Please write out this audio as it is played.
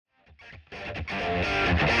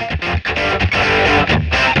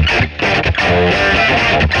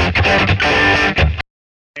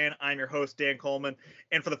And I'm your host, Dan Coleman.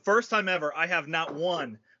 And for the first time ever, I have not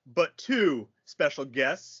one, but two special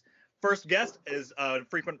guests. First guest is a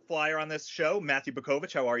frequent flyer on this show, Matthew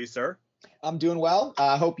Bukovich. How are you, sir? I'm doing well.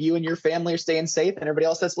 I hope you and your family are staying safe, and everybody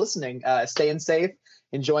else that's listening, staying safe,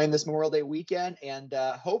 enjoying this Memorial Day weekend, and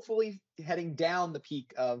hopefully heading down the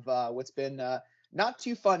peak of what's been not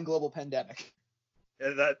too fun global pandemic.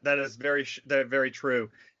 That is very true.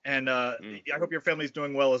 And I hope your family's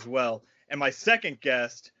doing well as well. And my second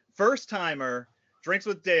guest, first timer, Drinks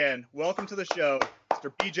with Dan. Welcome to the show,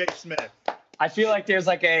 Mr. BJ Smith. I feel like there's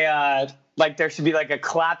like a there should be like a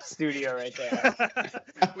clap studio right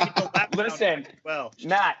there. Listen, well,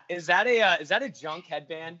 Matt, is that a junk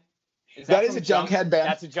headband? That is a junk headband.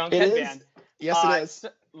 That's a junk it headband. Is. Yes, it is. So,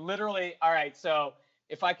 literally. All right. So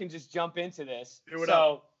if I can just jump into this.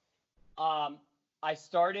 I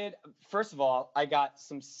started, first of all, I got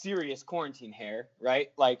some serious quarantine hair,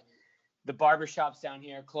 right? Like the barbershops down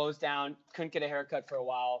here closed down, couldn't get a haircut for a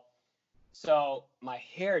while. So my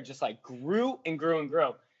hair just like grew and grew and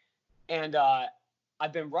grew. And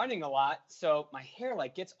I've been running a lot, so my hair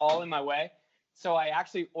like gets all in my way. So I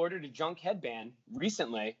actually ordered a junk headband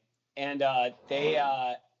recently. And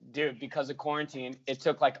dude, because of quarantine, it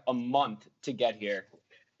took like a month to get here.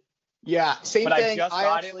 Yeah, same but thing. I just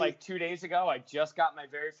got it like 2 days ago. I just got my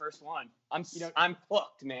very first one. I'm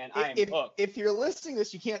hooked, man. I am hooked. If you're listening to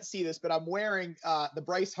this, you can't see this, but I'm wearing the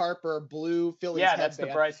Bryce Harper blue Phillies headband. Yeah, that's the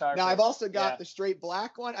Bryce Harper. Now, I've also got the straight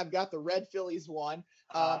black one. I've got the red Phillies one.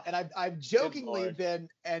 And I've jokingly been,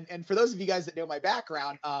 and for those of you guys that know my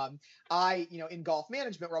background, I, in golf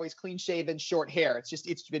management, we're always clean shaven, short hair.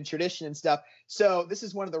 It's been tradition and stuff. So this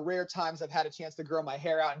is one of the rare times I've had a chance to grow my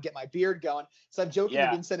hair out and get my beard going. So I've jokingly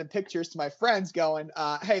been sending pictures to my friends going,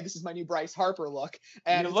 hey, this is my new Bryce Harper look.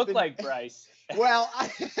 And you look like Bryce. Well,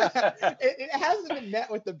 it hasn't been met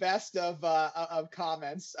with the best of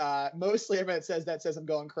comments. Mostly everyone that says I'm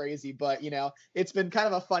going crazy, but it's been kind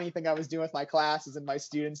of a funny thing I was doing with my classes and my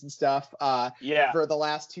students and stuff for the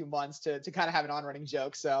last 2 months to kind of have an on-running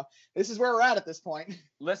joke. So this is where we're at this point.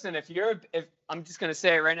 Listen, if I'm just going to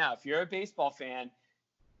say it right now, if you're a baseball fan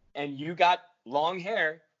and you got long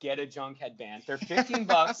hair, get a junk headband. They're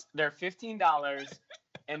 $15, they're $15,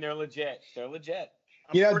 and they're legit. They're legit.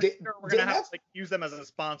 Sure we're going to have to use them as a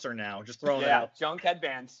sponsor now. Just throwing it out. Junk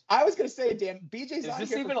headbands. I was going to say, Dan, BJ's on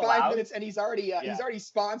here for 5 minutes, and he's already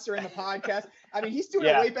sponsoring the podcast. I mean, he's doing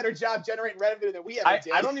a way better job generating revenue than we ever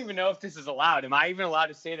did. I don't even know if this is allowed. Am I even allowed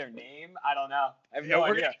to say their name? I don't know. I have no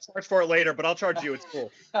idea. We're going to charge for it later, but I'll charge you. It's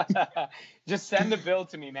cool. Just send the bill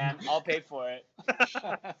to me, man. I'll pay for it.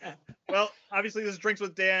 Well, obviously, this is Drinks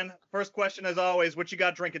with Dan. First question, as always, what you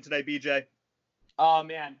got drinking today, BJ? Oh,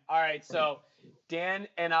 man. All right, so Dan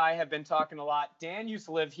and I have been talking a lot. Dan used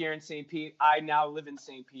to live here in St. Pete. I now live in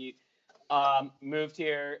St. Pete. Moved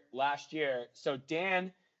here last year. So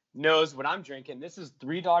Dan knows what I'm drinking. This is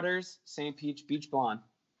Three Daughters St. Pete Beach Blonde.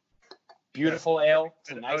 Beautiful ale.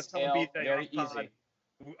 It's a nice ale. BJ, very easy.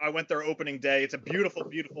 I went there opening day. It's a beautiful,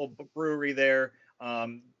 beautiful brewery there.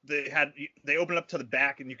 They opened up to the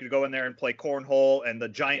back, and you could go in there and play cornhole and the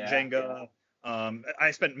giant Jenga. Yeah.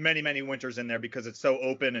 I spent many, many winters in there because it's so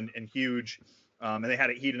open and huge. And they had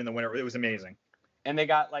it heated in the winter. It was amazing. And they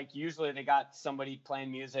got usually they got somebody playing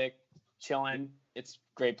music, chilling. It's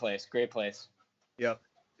great place. Great place. Yep.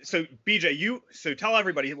 So BJ, so tell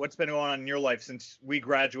everybody what's been going on in your life since we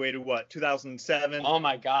graduated, 2007? Oh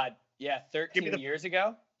my God. Yeah. 13 years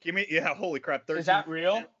ago. Holy crap. 13. Is that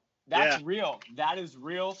real? That's real. That is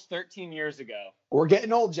real. 13 years ago. We're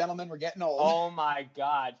getting old, gentlemen. We're getting old. Oh my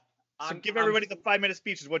God. So give everybody the 5-minute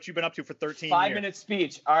speech is what you've been up to for 13 years. 5-minute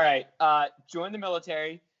speech. All right. Joined the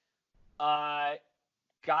military. Got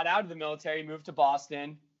out of the military, moved to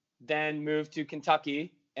Boston, then moved to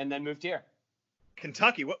Kentucky, and then moved here.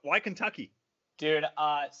 Kentucky? Why Kentucky? Dude,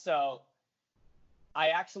 so I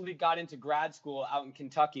actually got into grad school out in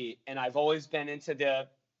Kentucky, and I've always been into the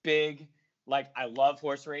big, I love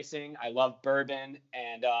horse racing. I love bourbon.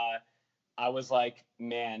 And I was like,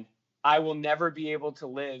 man, I will never be able to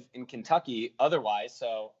live in Kentucky otherwise,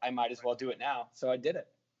 so I might as well do it now. So I did it.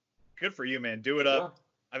 Good for you, man. Do it up.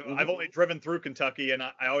 I've only driven through Kentucky, and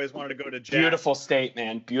I always wanted to go to Jack. Beautiful state,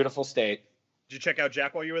 man. Beautiful state. Did you check out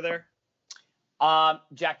Jack while you were there?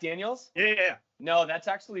 Jack Daniels? Yeah. No, that's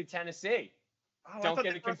actually Tennessee. Oh, don't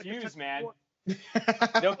get it confused, man.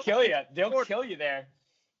 They'll kill you. They'll kill you there.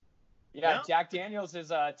 Yeah, no? Jack Daniels is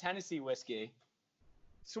a Tennessee whiskey.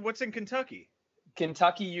 So what's in Kentucky?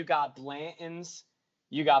 Kentucky, you got Blanton's,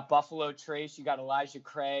 you got Buffalo Trace, you got Elijah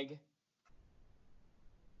Craig.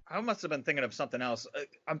 I must have been thinking of something else.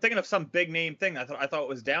 I'm thinking of some big name thing. I thought it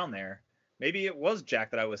was down there. Maybe it was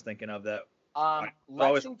Jack that I was thinking of. That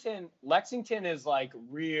Lexington is like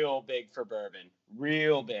real big for bourbon,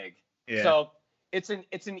 real big. Yeah. So it's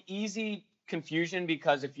an easy confusion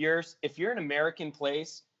because if you're an American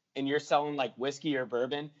place and you're selling like whiskey or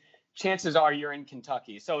bourbon, chances are you're in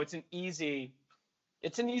Kentucky. So it's an easy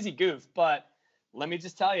goof. But let me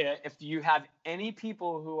just tell you, if you have any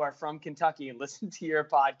people who are from Kentucky and listen to your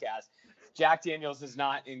podcast, Jack Daniel's is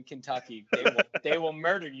not in Kentucky. They will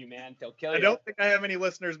murder you, man. They'll kill you. I don't think I have any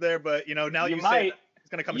listeners there, but now you say that, it's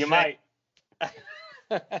gonna come. You might.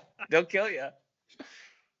 They'll kill you.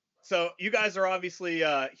 So you guys are obviously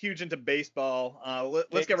huge into baseball.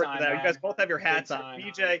 Let's get right to that. Man. You guys both have your hats on.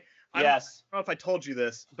 BJ, I don't know if I told you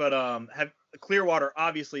this, but Clearwater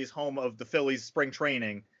obviously is home of the Phillies spring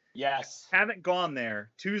training. Yes. Haven't gone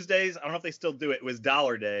there. Tuesdays, I don't know if they still do it. It was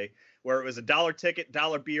Dollar Day, where it was $1 ticket,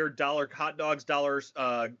 $1 beer, $1 hot dogs,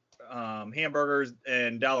 $1 hamburgers,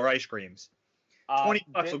 and $1 ice creams.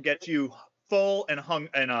 $20 will get you full and hung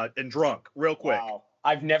and drunk real quick. Wow.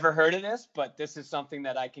 I've never heard of this, but this is something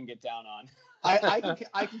that I can get down on.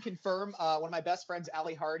 I can confirm. One of my best friends,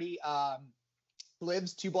 Allie Hardy,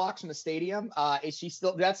 lives 2 blocks from the stadium.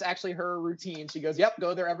 That's actually her routine. She goes, yep,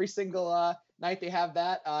 go there every single night they have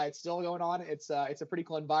that. It's still going on. It's a pretty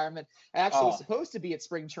cool environment. I actually was supposed to be at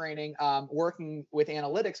spring training, working with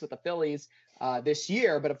analytics with the Phillies this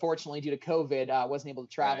year, but unfortunately due to COVID, wasn't able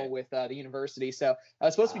to travel with the university. So I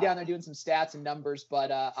was supposed to be down there doing some stats and numbers,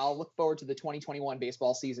 but I'll look forward to the 2021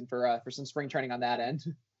 baseball season for some spring training on that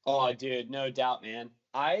end. Oh, dude, no doubt, man.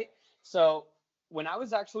 So when I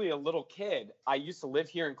was actually a little kid, I used to live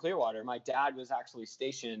here in Clearwater. My dad was actually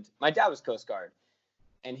stationed. My dad was Coast Guard,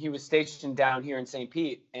 and he was stationed down here in St.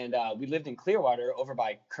 Pete. And we lived in Clearwater over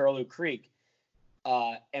by Curlew Creek.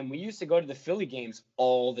 And we used to go to the Philly games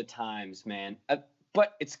all the times, man.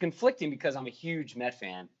 But it's conflicting because I'm a huge Met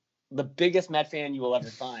fan, the biggest Met fan you will ever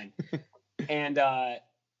find.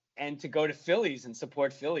 And to go to Phillies and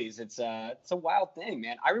support Phillies, it's a wild thing,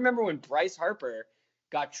 man. I remember when Bryce Harper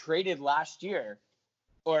got traded last year,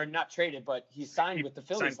 or not traded, but he signed with the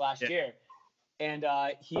Phillies last year. And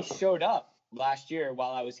he showed up last year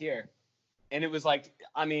while I was here. And it was like,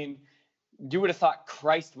 I mean, you would have thought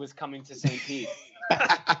Christ was coming to St. Pete.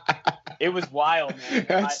 It was wild, man.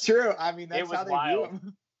 That's true. I mean, that's how they do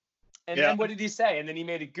him. And then what did he say? And then he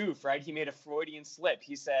made a goof, right? He made a Freudian slip.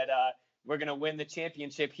 He said, we're going to win the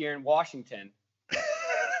championship here in Washington.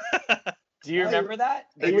 Do you remember that?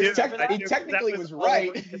 He technically was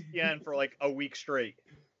right. ESPN for like a week straight.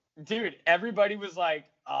 Dude, everybody was like,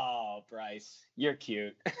 oh, Bryce, you're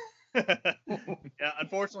cute. Yeah,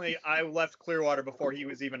 unfortunately, I left Clearwater before he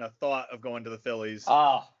was even a thought of going to the Phillies.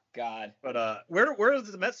 Oh, God. But where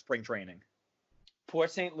is the Mets spring training? Port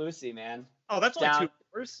St. Lucie, man. Oh, that's only 2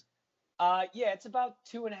 hours? Yeah, it's about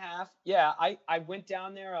 2.5. Yeah, I went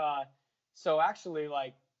down there. So actually,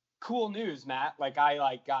 like, cool news, Matt. Like,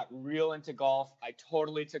 I got real into golf. I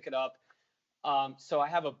totally took it up. So I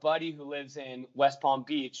have a buddy who lives in West Palm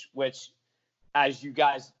Beach, which, as you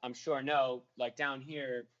guys, I'm sure know, like down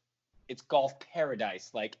here, it's golf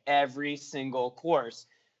paradise. Like every single course,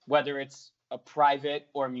 whether it's a private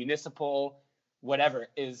or municipal, whatever,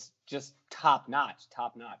 is just top notch.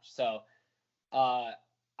 So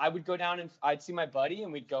I would go down and I'd see my buddy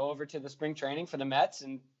and we'd go over to the spring training for the Mets.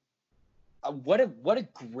 And what a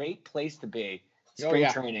great place to be. Spring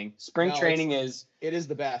training. Spring training is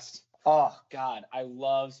the best. Oh, God, I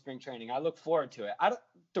love spring training. I look forward to it.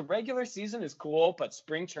 The regular season is cool, but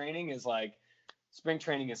spring training is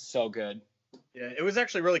so good. Yeah, it was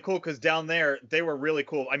actually really cool because down there, they were really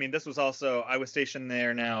cool. I mean, this was also, I was stationed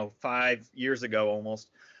there now 5 years ago almost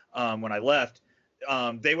when I left.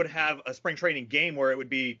 They would have a spring training game where it would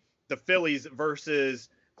be the Phillies versus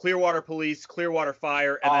Clearwater Police, Clearwater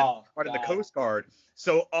Fire, and then part of the Coast Guard.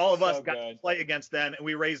 So all of us got to play against them, and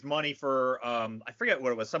we raised money for, I forget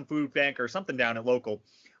what it was, some food bank or something down at local.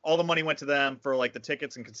 All the money went to them for like the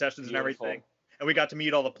tickets and concessions and everything. And we got to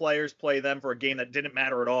meet all the players, play them for a game that didn't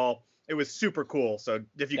matter at all. It was super cool. So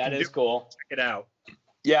if you check it out.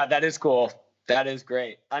 Yeah, that is cool. That is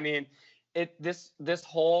great. I mean,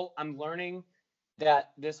 I'm learning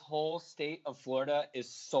that this whole state of Florida is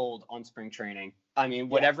sold on spring training. I mean,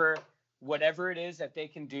 whatever it is that they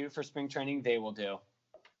can do for spring training, they will do.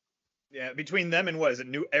 Yeah, between them and what is it,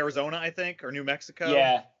 New Arizona, I think, or New Mexico?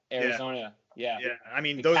 Yeah, Arizona. Yeah. Yeah, I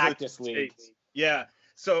mean, those Cactus are the states. League. Yeah.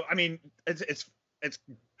 So, I mean, it's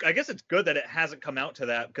I guess it's good that it hasn't come out to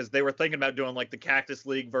that because they were thinking about doing like the Cactus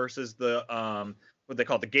League versus the what they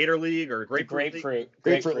call it, the Gator League or Grapefruit League.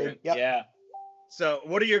 Grapefruit League. Yep. Yeah. So,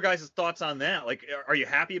 what are your guys' thoughts on that? Like, are you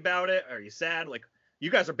happy about it? Are you sad? Like,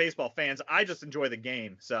 you guys are baseball fans. I just enjoy the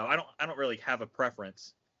game, so I don't really have a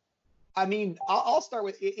preference. I mean, I'll start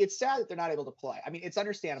with it's sad that they're not able to play. I mean, it's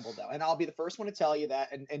understandable though, and I'll be the first one to tell you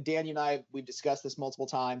that. And Dan, you and I, we've discussed this multiple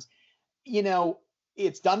times. You know,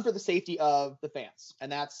 it's done for the safety of the fans,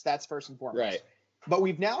 and that's first and foremost. Right. But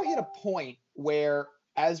we've now hit a point where,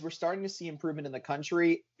 as we're starting to see improvement in the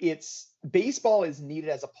country, it's baseball is needed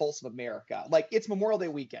as a pulse of America. Like, it's Memorial Day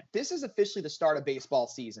weekend. This is officially the start of baseball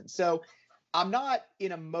season. So I'm not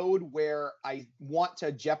in a mode where I want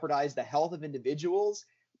to jeopardize the health of individuals.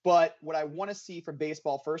 But what I want to see from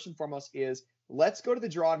baseball first and foremost is let's go to the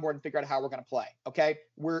drawing board and figure out how we're going to play. Okay,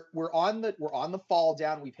 we're on the fall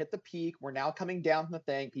down. We've hit the peak. We're now coming down from the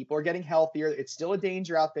thing. People are getting healthier. It's still a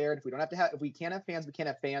danger out there. And if we can't have fans, we can't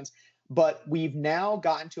have fans. But we've now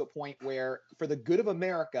gotten to a point where, for the good of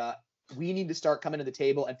America, we need to start coming to the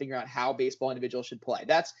table and figuring out how baseball individuals should play.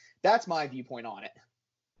 That's my viewpoint on it.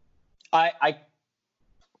 I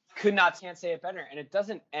can't say it better. And it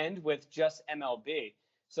doesn't end with just MLB.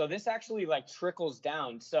 So this actually like trickles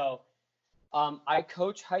down. So I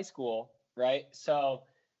coach high school, right? So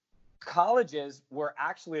colleges were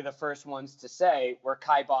actually the first ones to say we're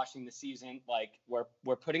kiboshing the season, like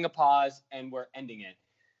we're putting a pause and we're ending it.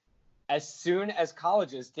 As soon as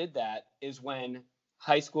colleges did that is when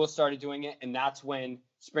high school started doing it, and that's when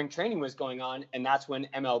spring training was going on, and that's when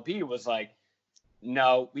MLB was like,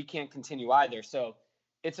 no, we can't continue either. So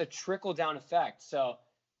it's a trickle down effect. So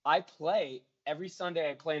every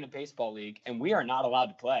Sunday I play in a baseball league, and we are not allowed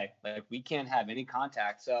to play. Like, we can't have any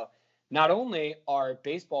contact. So not only are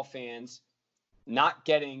baseball fans not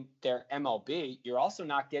getting their MLB, you're also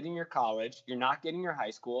not getting your college, you're not getting your high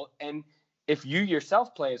school, and if you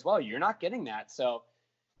yourself play as well, you're not getting that. So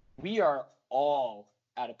we are all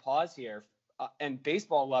at a pause here. And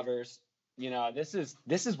baseball lovers, you know, this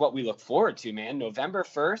is what we look forward to, man. November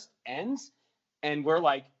 1st ends, and we're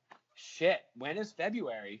like, shit, when is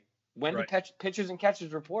February? When do pitchers and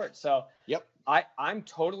catchers report? So yep, I'm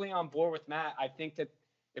totally on board with Matt. I think that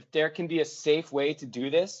if there can be a safe way to do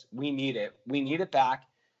this, we need it. We need it back.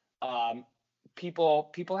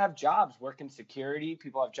 People have jobs working security.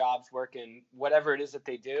 People have jobs working whatever it is that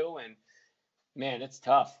they do. And man, it's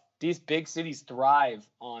tough. These big cities thrive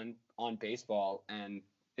on baseball, and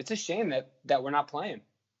it's a shame that we're not playing.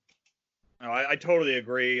 No, I totally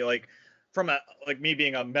agree. Like, from me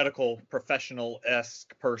being a medical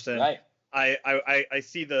professional-esque person, right. I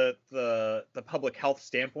see the public health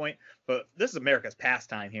standpoint, but this is America's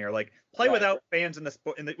pastime here. Like, play without fans in the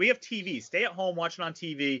sport. We have TV. Stay at home, watch it on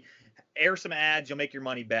TV, air some ads, you'll make your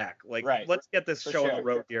money back. Like, let's get this show on the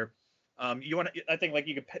road here. I think like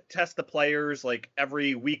you could test the players like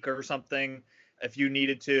every week or something if you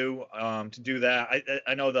needed to do that.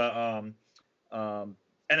 I know the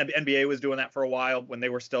NBA was doing that for a while when they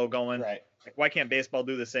were still going. Right. Like, why can't baseball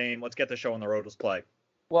do the same? Let's get the show on the road. Let's play.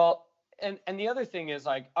 Well, and the other thing is,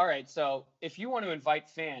 like, all right, so if you want to invite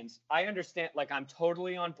fans, I understand. Like, I'm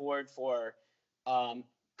totally on board for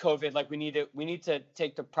COVID. Like, we need to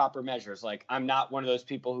take the proper measures. Like, I'm not one of those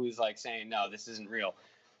people who's like saying, no, this isn't real.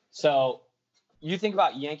 So you think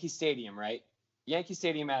about Yankee Stadium, right? Yankee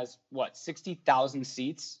Stadium has 60,000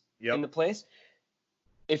 seats in the place.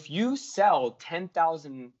 If you sell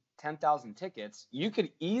 10,000 tickets, you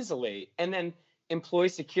could easily, and then employ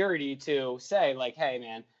security to say, like, hey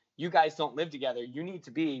man, you guys don't live together, you need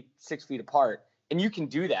to be 6 feet apart. And you can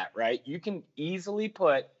do that, right? You can easily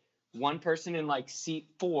put one person in like seat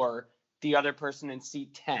 4, the other person in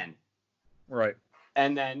seat 10. Right.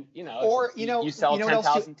 And then, you sell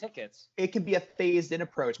 10,000 tickets. It could be a phased in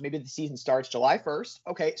approach. Maybe the season starts July 1st.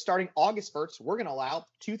 Okay, starting August 1st, we're going to allow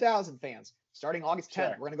 2,000 fans. Starting August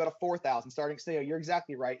 10th, we're going to go to 4,000. You're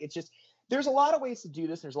exactly right. It's just, there's a lot of ways to do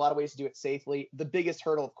this. There's a lot of ways to do it safely. The biggest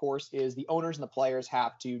hurdle, of course, is the owners and the players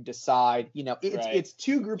have to decide. It's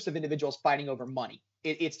two groups of individuals fighting over money.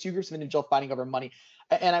 It's two groups of individuals fighting over money.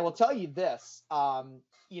 And I will tell you this,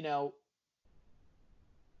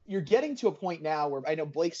 you're getting to a point now where I know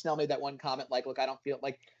Blake Snell made that one comment, like, look, I don't feel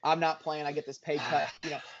like I'm not playing. I get this pay cut,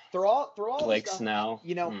 through all Blake Snell,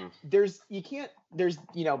 there's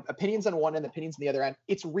opinions on one end, opinions on the other end.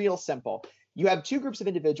 It's real simple. You have two groups of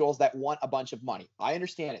individuals that want a bunch of money. I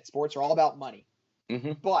understand it. Sports are all about money,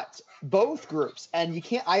 but both groups, and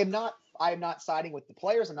I am not siding with the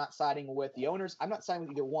players. I'm not siding with the owners. I'm not siding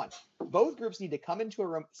with either one. Both groups need to come into a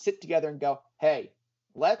room, sit together and go, hey,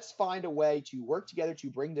 let's find a way to work together to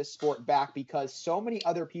bring this sport back, because so many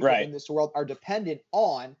other people in this world are dependent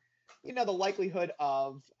on, the likelihood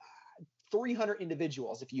of 300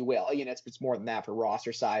 individuals, if you will. It's more than that for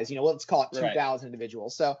roster size. Let's call it 2,000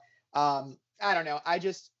 individuals. So I don't know.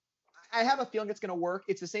 I have a feeling it's going to work.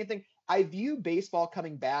 It's the same thing. I view baseball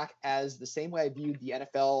coming back as the same way I viewed the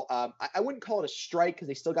NFL. I wouldn't call it a strike because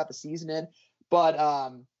they still got the season in,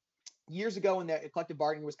 but years ago when the collective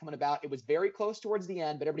bargaining was coming about, it was very close towards the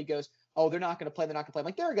end, but everybody goes, oh, they're not going to play. They're not going to play. I'm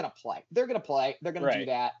like, they're going to play. They're going to play. They're going to do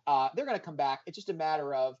that. They're going to come back. It's just a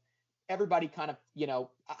matter of everybody kind of,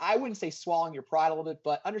 I wouldn't say swallowing your pride a little bit,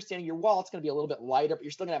 but understanding your wallet's going to be a little bit lighter, but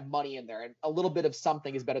you're still going to have money in there. And a little bit of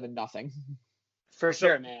something is better than nothing. For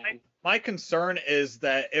sure, man. My concern is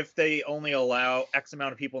that if they only allow X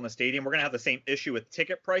amount of people in the stadium, we're going to have the same issue with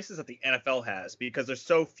ticket prices that the NFL has because there's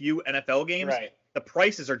so few NFL games. Right. The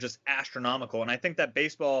prices are just astronomical. And I think that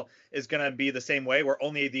baseball is going to be the same way where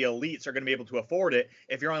only the elites are going to be able to afford it.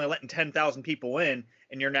 If you're only letting 10,000 people in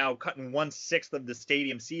and you're now cutting 1/6 of the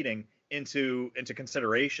stadium seating into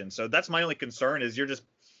consideration. So that's my only concern is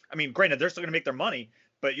granted, they're still going to make their money,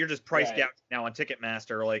 but you're just priced out now on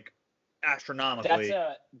Ticketmaster, like astronomically.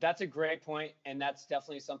 That's a great point, and that's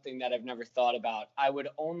definitely something that I've never thought about. I would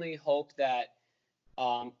only hope that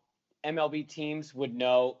MLB teams would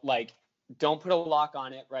know, like, don't put a lock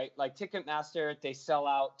on it, right? Like Ticketmaster, they sell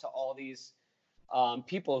out to all these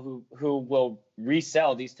people who will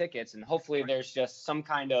resell these tickets, and hopefully there's just some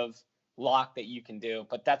kind of lock that you can do.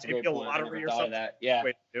 But that's a great point. I never thought of that. Yeah.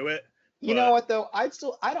 Way to do it. You know what though? I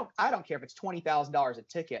don't care if it's $20,000 a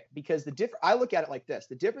ticket because I look at it like this: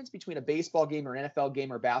 the difference between a baseball game or an NFL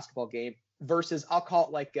game or a basketball game versus I'll call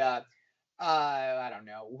it like I don't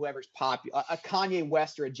know, whoever's popular, a Kanye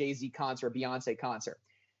West or a Jay-Z concert, or a Beyonce concert.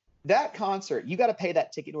 That concert, you got to pay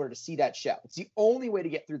that ticket in order to see that show. It's the only way to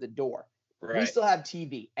get through the door. Right. We still have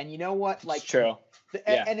TV, and you know what? Like, it's true.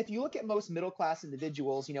 And if you look at most middle-class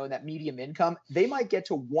individuals, in that medium income, they might get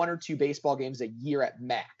to 1 or 2 baseball games a year at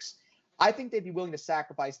max. I think they'd be willing to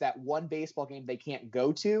sacrifice that one baseball game they can't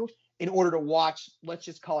go to in order to watch, let's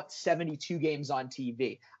just call it 72 games on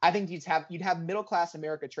TV. I think you'd have middle-class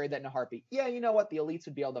America trade that in a heartbeat. Yeah, you know what? The elites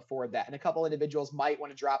would be able to afford that. And a couple individuals might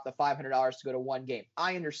want to drop the $500 to go to one game.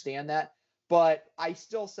 I understand that. But I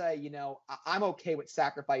still say, I'm okay with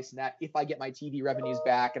sacrificing that if I get my TV revenues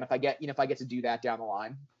back and if I get to do that down the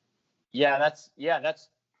line. Yeah, that's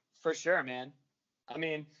for sure, man. I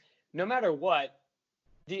mean, no matter what,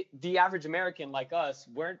 the average American like us,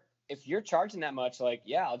 if you're charging that much, like,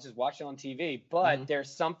 yeah, I'll just watch it on TV. But there's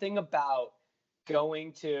something about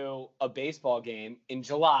going to a baseball game in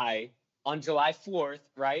July, on July 4th,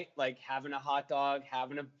 right? Like having a hot dog,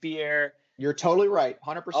 having a beer. You're totally right.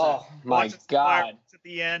 100%. Oh, my God. At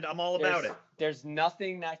the end, I'm all about it. There's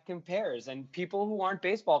nothing that compares. And people who aren't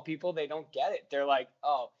baseball people, they don't get it. They're like,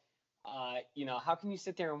 how can you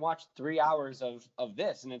sit there and watch 3 hours of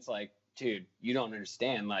this? And it's like, dude, you don't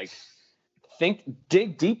understand. Like,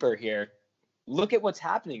 dig deeper here. Look at what's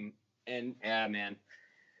happening. And yeah, man,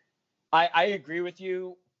 I agree with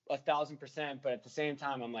you 1,000%. But at the same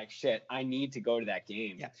time, I'm like, shit, I need to go to that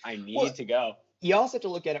game. Yeah. I need to go. You also have to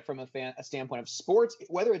look at it from a standpoint of sports,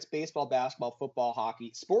 whether it's baseball, basketball, football, hockey.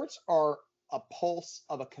 Sports are a pulse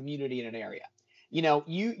of a community in an area.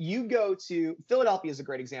 You go to Philadelphia is a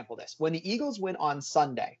great example of this. When the Eagles win on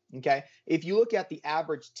Sunday, okay, if you look at the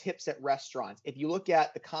average tips at restaurants, if you look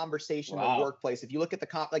at the conversation in the workplace, if you look at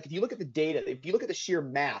if you look at the data, if you look at the sheer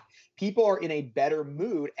math, people are in a better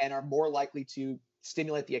mood and are more likely to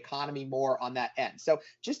stimulate the economy more on that end. So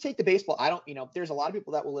just take the baseball. There's a lot of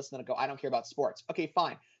people that will listen and go, I don't care about sports. Okay,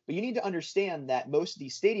 fine. But you need to understand that most of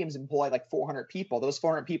these stadiums employ like 400 people. Those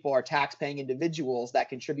 400 people are tax-paying individuals that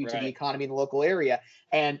contribute to the economy in the local area.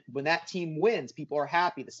 And when that team wins, people are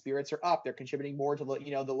happy. The spirits are up. They're contributing more to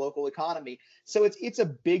the local economy. So it's a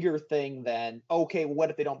bigger thing than, okay, well, what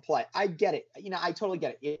if they don't play? I get it. I totally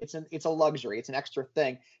get it. It's a luxury. It's an extra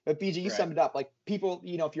thing. But BJ, you summed it up. Like people,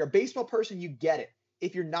 if you're a baseball person, you get it.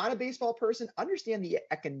 If you're not a baseball person, understand the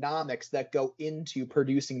economics that go into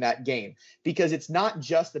producing that game, because it's not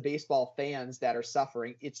just the baseball fans that are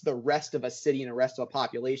suffering. It's the rest of a city and the rest of a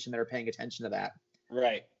population that are paying attention to that.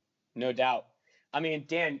 Right. No doubt. I mean,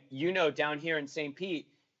 Dan, down here in St. Pete,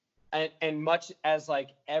 and much as like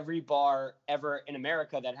every bar ever in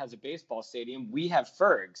America that has a baseball stadium, we have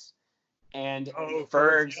Fergs. And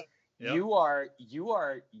Fergs, yep. you are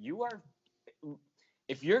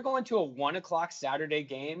if you're going to a 1:00 Saturday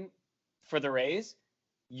game for the Rays,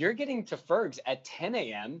 you're getting to Fergs at 10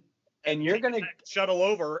 a.m. and you're going to shuttle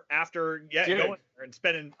over after going there and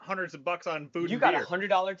spending hundreds of bucks on food. You got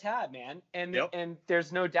 $100 tab, man. And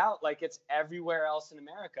there's no doubt, like, it's everywhere else in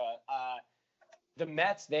America. The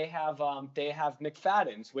Mets, they have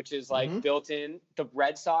McFadden's, which is like built in. The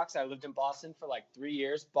Red Sox, I lived in Boston for like 3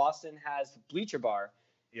 years. Boston has the Bleacher Bar.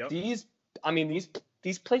 Yep. These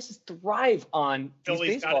these places thrive on these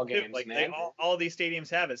Philly's baseball got it too. games, Like man. all these stadiums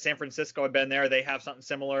have it. San Francisco, I've been there. They have something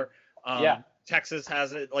similar. Yeah. Texas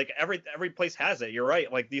has it. Like every place has it. You're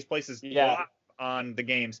right. Like these places Yeah. thrive on the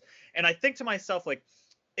games. And I think to myself, like,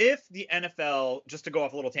 if the NFL, just to go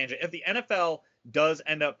off a little tangent, if the NFL does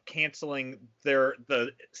end up canceling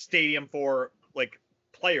the stadium for like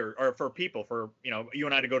player or for people, for you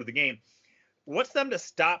and I to go to the game, what's them to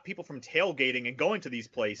stop people from tailgating and going to these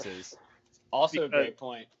places? Also, a great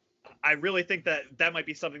point. I really think that might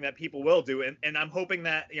be something that people will do, and I'm hoping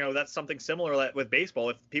that that's something similar with baseball.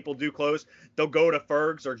 If people do close, they'll go to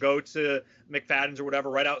Ferg's or go to McFadden's or whatever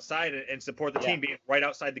right outside and support the team being right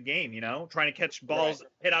outside the game. Trying to catch balls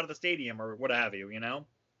hit out of the stadium or what have you.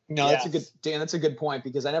 No, that's a good, Dan. That's a good point,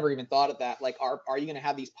 because I never even thought of that. Like, are you going to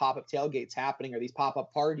have these pop-up tailgates happening, or these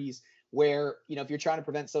pop-up parties where, if you're trying to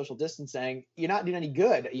prevent social distancing, you're not doing any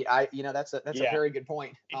good? That's a very good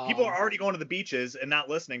point. People are already going to the beaches and not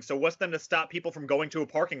listening. So what's them to stop people from going to a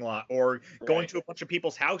parking lot or going to a bunch of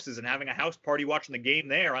people's houses and having a house party watching the game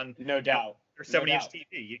there on no doubt their 70-inch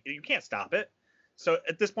TV? You can't stop it. So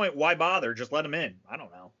at this point, why bother? Just let them in. I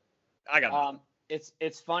don't know. I got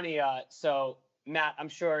it's funny. So Matt, I'm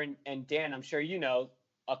sure, and Dan, I'm sure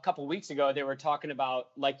a couple weeks ago they were talking about,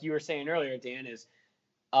 like you were saying earlier, Dan, is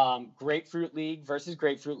Grapefruit League versus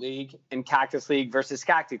Grapefruit League and Cactus League versus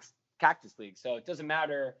Cactus League. So it doesn't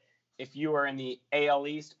matter if you were in the AL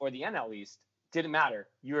East or the NL East. Didn't matter.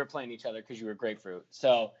 You were playing each other because you were Grapefruit.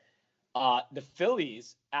 So the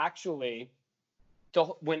Phillies actually,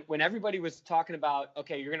 when everybody was talking about,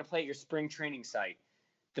 okay, you're going to play at your spring training site,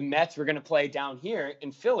 the Mets were going to play down here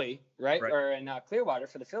in Philly, right? Or in Clearwater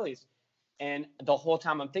for the Phillies. And the whole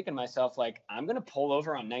time I'm thinking to myself, like, I'm going to pull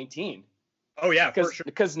over on 19. Oh, yeah, for sure.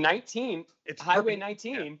 Because 19, it's Highway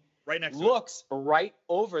 19, right next looks right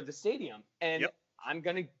over the stadium. And I'm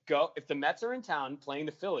going to go, if the Mets are in town playing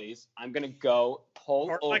the Phillies, I'm going to go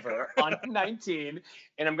pull over on 19,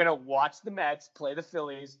 and I'm going to watch the Mets play the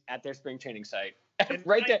Phillies at their spring training site.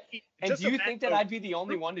 Right there. And do you think that I'd be the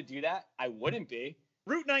only one to do that? I wouldn't be.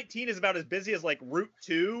 Route 19 is about as busy as like Route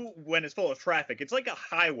 2 when it's full of traffic. It's like a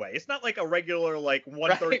highway. It's not like a regular like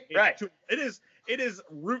 130. Right. It is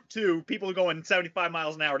Route 2. People going 75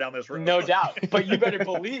 miles an hour down this road. No doubt. But you better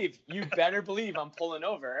believe I'm pulling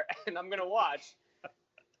over and I'm gonna watch.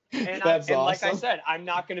 And awesome. Like I said, I'm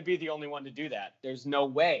not gonna be the only one to do that. There's no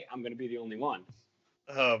way I'm gonna be the only one.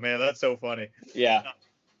 Oh man, that's so funny. Yeah.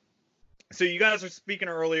 So you guys were speaking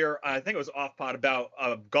earlier, I think it was off pod, about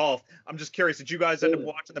golf. I'm just curious, did you guys end up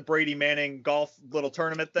watching the Brady Manning golf little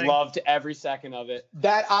tournament thing? Loved every second of it.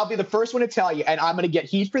 That I'll be the first one to tell you, and I'm going to get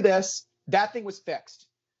heat for this. That thing was fixed.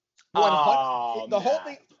 The whole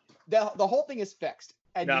thing is fixed.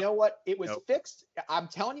 And you know what? It was fixed. I'm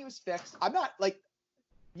telling you, it was fixed. I'm not like,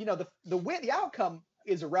 the outcome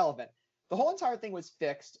is irrelevant. The whole entire thing was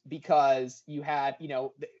fixed because you had,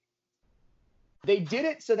 they did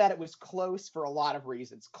it so that it was close for a lot of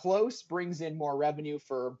reasons. Close brings in more revenue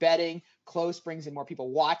for betting. Close brings in more people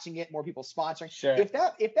watching it, more people sponsoring. Sure. If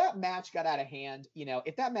that match got out of hand,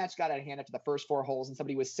 after the first 4 holes and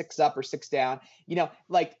somebody was 6 up or 6 down,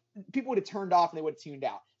 like people would have turned off and they would have tuned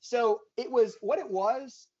out. So it was what it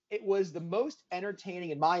was. It was the most entertaining,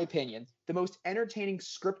 in my opinion, the most entertaining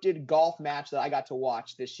scripted golf match that I got to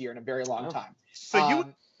watch this year in a very long time. So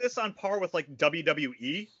you this on par with like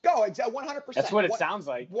WWE? Go, 100%. That's what it sounds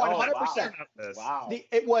like. 100%. Wow.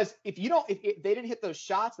 It was, if they didn't hit those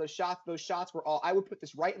shots were all, I would put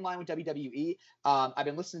this right in line with WWE. I've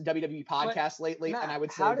been listening to WWE podcasts lately, Matt, and I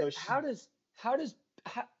would say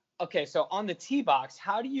okay, so on the tee box,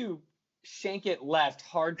 how do you shank it left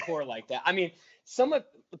hardcore like that? I mean, some of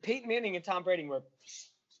Peyton Manning and Tom Brady were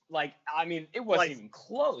it wasn't even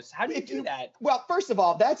close. How do you do that? Well, first of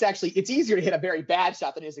all, it's easier to hit a very bad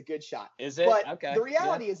shot than it is a good shot. Is it? But okay. The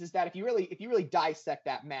reality is that if you really dissect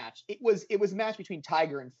that match, it was a match between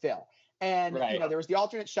Tiger and Phil. And, there was the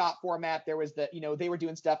alternate shot format. There was they were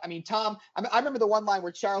doing stuff. I mean, Tom, I remember the one line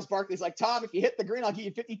where Charles Barkley's like, Tom, if you hit the green, I'll give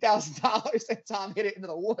you $50,000. And Tom hit it into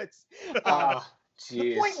the woods.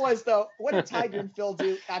 The point was, though, what did Tiger and Phil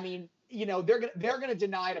do? I mean, they're gonna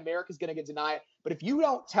deny it. America's gonna deny it. But if you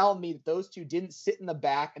don't tell me that those two didn't sit in the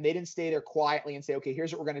back and they didn't stay there quietly and say, okay,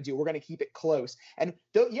 here's what we're gonna do. We're gonna keep it close. And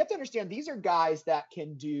you have to understand, these are guys that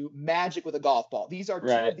can do magic with a golf ball. These are two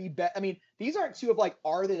of the best. I mean, these aren't two of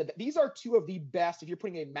these are two of the best. If you're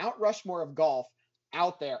putting a Mount Rushmore of golf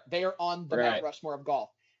out there, they are on the Mount Rushmore of golf.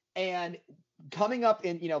 And coming up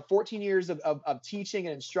in 14 years of teaching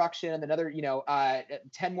and instruction, and another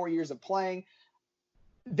 10 more years of playing,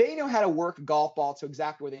 they know how to work a golf ball to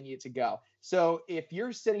exactly where they need it to go. So if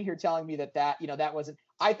you're sitting here telling me that wasn't,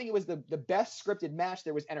 I think it was the best scripted match.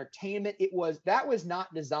 There was entertainment. That was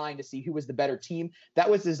not designed to see who was the better team. That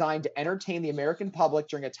was designed to entertain the American public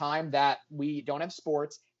during a time that we don't have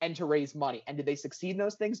sports and to raise money. And did they succeed in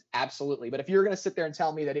those things? Absolutely. But if you're going to sit there and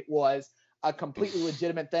tell me that it was a completely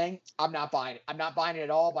legitimate thing, I'm not buying it. I'm not buying it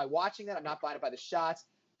at all by watching that. I'm not buying it by the shots.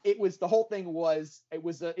 The whole thing was,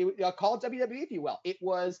 call it WWE, if you will. It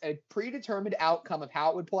was a predetermined outcome of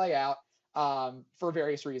how it would play out for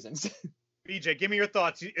various reasons. BJ, give me your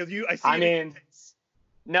thoughts.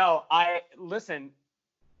 No, listen.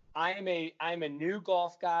 I'm a new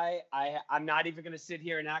golf guy. I'm not even gonna sit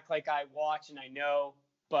here and act like I watch and I know,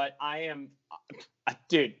 but I am,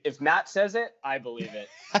 dude. If Matt says it, I believe it,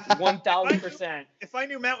 1,000%. If I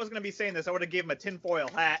knew Matt was gonna be saying this, I would have gave him a tinfoil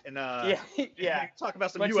hat and yeah, talk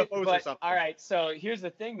about some UFOs or something. All right, so here's the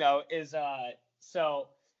thing though, is so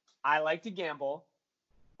I like to gamble,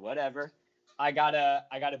 whatever. I got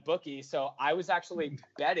a bookie, so I was actually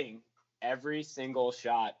betting every single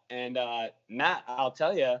shot. And Matt, I'll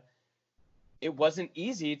tell you, it wasn't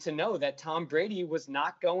easy to know that Tom Brady was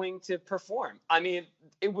not going to perform. I mean,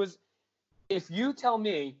 if you tell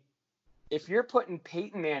me, if you're putting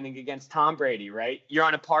Peyton Manning against Tom Brady, right? You're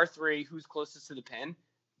on a par 3, who's closest to the pin?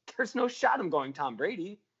 There's no shot I'm going Tom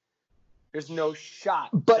Brady. There's no shot.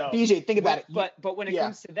 But BJ, think about it. But when it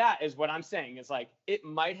comes to that, is what I'm saying is like it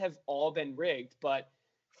might have all been rigged, but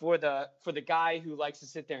for the guy who likes to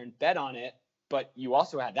sit there and bet on it, but you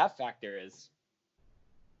also had that factor is.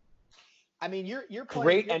 I mean, you're playing,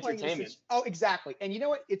 great you're entertainment. Oh, exactly. And you know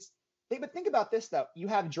what? But think about this though. You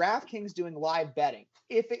have DraftKings doing live betting.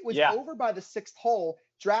 If it was over by the 6th hole,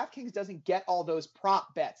 DraftKings doesn't get all those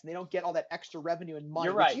prop bets and they don't get all that extra revenue and money.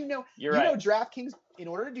 You're right. But You're right. DraftKings, in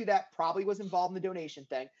order to do that, probably was involved in the donation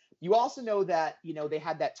thing. You also know that, they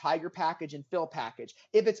had that Tiger package and Phil package.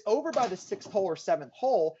 If it's over by the 6th hole or 7th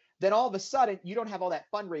hole, then all of a sudden you don't have all that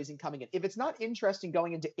fundraising coming in. If it's not interesting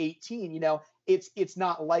going into 18, it's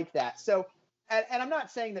not like that. So, and I'm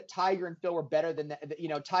not saying that Tiger and Phil were better than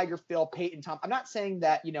that, Tiger, Phil, Peyton, Tom. I'm not saying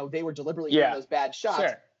that, they were deliberately doing those bad shots.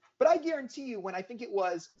 Sure. But I guarantee you, when I think it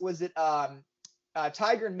was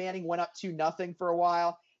Tiger and Manning went up 2-0 for a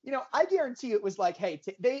while. I guarantee it was like, hey,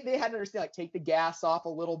 they had to understand, like, take the gas off a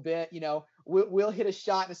little bit. We'll hit a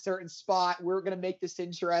shot in a certain spot. We're gonna make this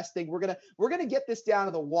interesting. We're gonna get this down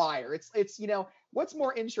to the wire. It's what's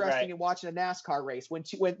more interesting in watching a NASCAR race when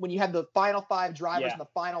you have the final 5 drivers in the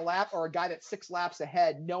final lap, or a guy that's 6 laps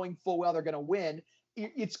ahead, knowing full well they're gonna win.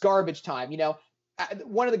 It's garbage time.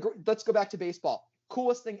 Let's go back to baseball.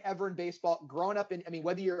 Coolest thing ever in baseball. Growing up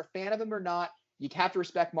whether you're a fan of him or not, you have to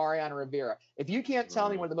respect Mariano Rivera. If you can't tell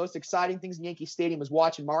me one of the most exciting things in Yankee Stadium was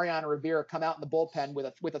watching Mariano Rivera come out in the bullpen with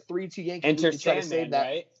a 3-2 Yankee lead to try to save that.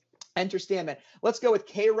 Right? Enter Stanman. Let's go with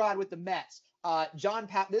K-Rod with the Mets. John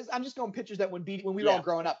I'm just going pictures that when we were all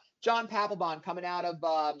growing up. John Papelbon coming out of the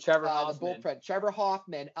bullpen. Trevor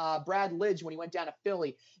Hoffman. Brad Lidge when he went down to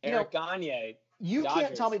Philly. Eric Gagne. You Dodgers.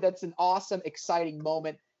 Can't tell me that's an awesome, exciting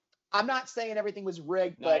moment. I'm not saying everything was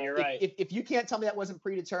rigged, but if you can't tell me that wasn't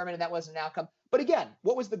predetermined and that wasn't an outcome. But again,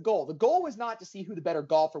 what was the goal? The goal was not to see who the better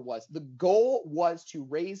golfer was. The goal was to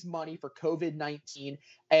raise money for COVID-19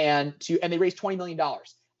 and they raised $20 million.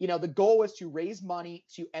 The goal was to raise money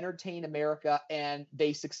to entertain America, and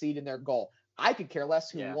they succeed in their goal. I could care less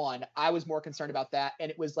who won. I was more concerned about that. And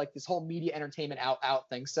it was like this whole media entertainment out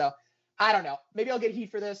thing. So I don't know. Maybe I'll get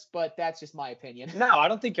heat for this, but that's just my opinion. No, I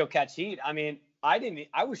don't think you'll catch heat. I mean,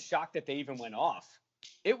 I was shocked that they even went off.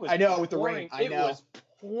 It was. I know pouring. with the rain. It was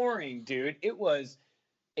pouring, dude. It was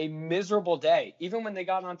a miserable day. Even when they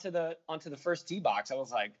got onto the first tee box, I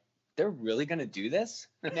was like, they're really gonna do this?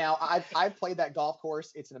 Now I've played that golf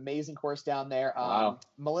course. It's an amazing course down there. Wow.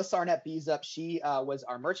 Melissa Arnett Beezup, she was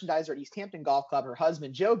our merchandiser at East Hampton Golf Club. Her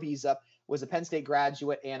husband Joe Beezup was a Penn State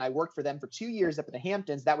graduate, and I worked for them for 2 years up in the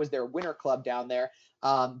Hamptons. That was their winter club down there.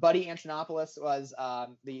 Buddy Antonopoulos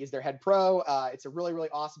is their head pro. It's a really, really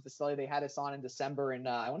awesome facility. They had us on in December, and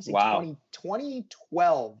I want to say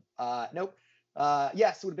 2012. Nope.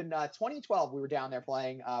 Yes, it would have been 2012. We were down there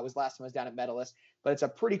playing. Was last time I was down at Medalist, but it's a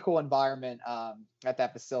pretty cool environment at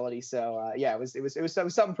that facility. So it was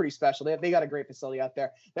something pretty special. They got a great facility out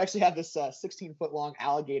there. They actually have this 16-foot long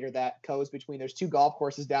alligator that goes between. There's 2 golf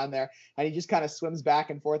courses down there, and he just kind of swims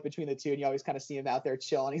back and forth between the 2, and you always kind of see him out there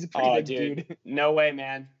chilling. He's a pretty big dude. No way,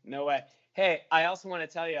 man. No way. Hey, I also want to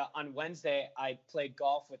tell you, on Wednesday I played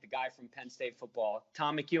golf with the guy from Penn State football,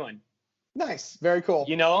 Tom McEwen. Nice, very cool.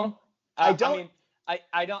 You know him? I don't.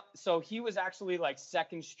 So he was actually like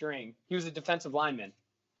second string. He was a defensive lineman.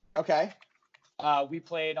 Okay. We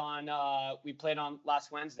played on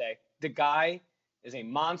last Wednesday. The guy is a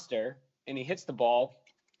monster, and he hits the ball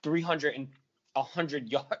 300 100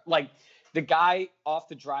 yards. Like the guy off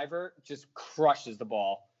the driver just crushes the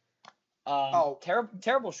ball.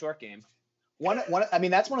 Terrible short game. I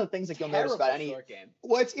mean, that's one of the things that you'll notice about any short game.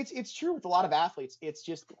 Well, it's true with a lot of athletes. It's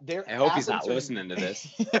just I hope he's not listening to this.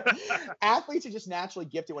 Athletes are just naturally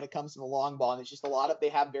gifted when it comes to the long ball, and it's just they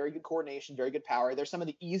have very good coordination, very good power. They're some of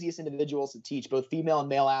the easiest individuals to teach, both female and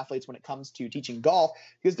male athletes, when it comes to teaching golf,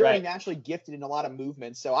 because they're already naturally gifted in a lot of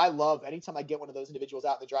movements. So I love anytime I get one of those individuals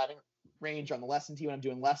out in the driving range or on the lesson tee when I'm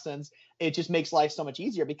doing lessons. It just makes life so much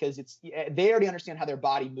easier because they already understand how their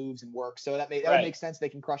body moves and works. So that would make sense. They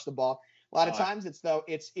can crush the ball. A lot of times it's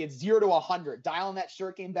 0 to 100. Dialing that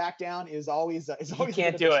short game back down is always a challenge. You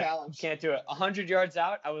can't do it. 100 yards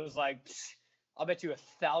out, I was like, I'll bet you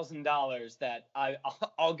 $1,000 that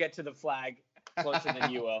I'll get to the flag closer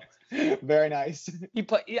than you will. Very nice.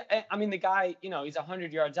 I mean, the guy, he's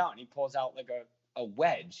 100 yards out and he pulls out like a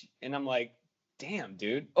wedge, and I'm like, damn,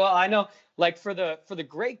 dude. Well, I know, like for the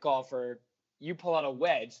great golfer, you pull out a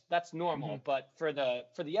wedge, that's normal. Mm-hmm. But for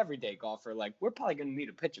the everyday golfer, like, we're probably going to need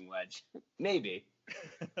a pitching wedge. Maybe.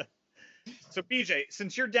 So BJ,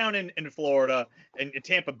 since you're down in Florida, in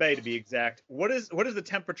Tampa Bay to be exact, what is the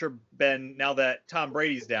temperature been now that Tom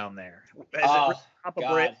Brady's down there? Is it top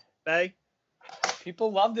of Bay?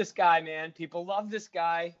 People love this guy, man. People love this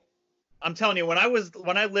guy. I'm telling you, when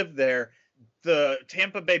I lived there, the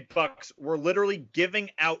Tampa Bay Bucks were literally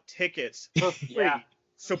giving out tickets for free. Yeah.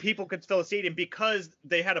 So people could fill the stadium, because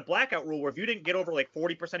they had a blackout rule where if you didn't get over like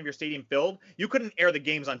 40% of your stadium filled, you couldn't air the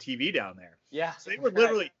games on TV down there. Yeah. So they would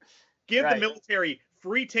literally give the military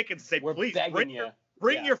free tickets and say, we're please bring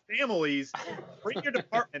your families, bring your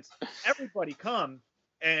departments, everybody come,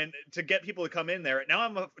 and to get people to come in there.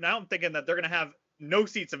 Now I'm thinking that they're going to have no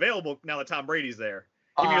seats available now that Tom Brady's there.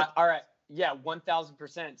 All right. Yeah,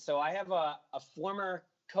 1,000%. So I have a former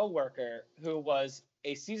coworker who was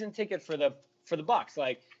a season ticket for the Bucks.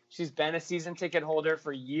 Like, she's been a season ticket holder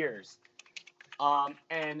for years.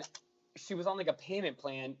 And she was on like a payment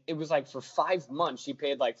plan. It was like for 5 months, she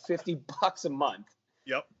paid like $50 a month.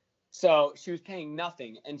 Yep. So she was paying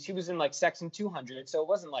nothing, and she was in like section 200. So it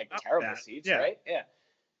wasn't like terrible seats, right? Yeah.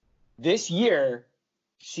 This year,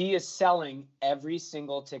 she is selling every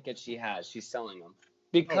single ticket she has. She's selling them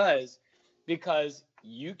because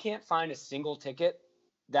you can't find a single ticket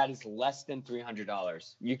that is less than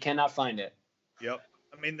 $300. You cannot find it. Yep.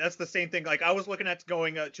 I mean, that's the same thing. Like, I was looking at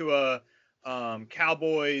going to a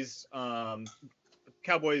Cowboys. I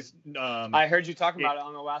heard you talking about it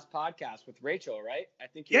on the last podcast with Rachel, right? I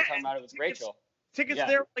think you were talking about it with Rachel. Tickets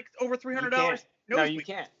there like over $300. No, you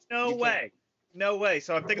can't. No way. No way.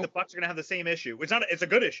 So I'm thinking the Bucks are gonna have the same issue. It's a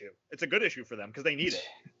good issue. It's a good issue for them because they need it.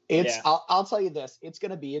 I'll tell you this. It's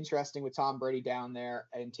going to be interesting with Tom Brady down there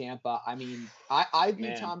in Tampa. I mean, I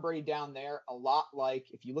view Tom Brady down there a lot like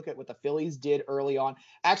if you look at what the Phillies did early on.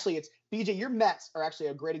 Actually, it's BJ. Your Mets are actually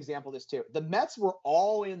a great example of this too. The Mets were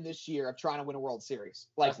all in this year of trying to win a World Series.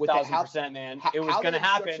 Like, with 1,000%, man. It was going to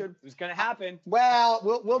happen. It was going to happen. Well,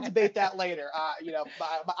 we'll debate that later.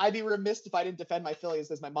 I'd be remiss if I didn't defend my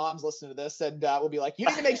Phillies, as my mom's listening to this, and we'll be like, you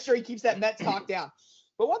need to make sure he keeps that Mets talk down.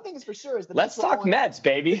 But one thing is for sure is the Let's talk Mets,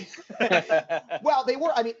 baby. Well, they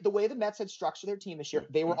were. I mean, the way the Mets had structured their team this year,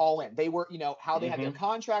 they were all in. They were, how they had their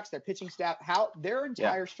contracts, their pitching staff, how their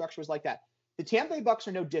entire structure was like that. The Tampa Bay Bucks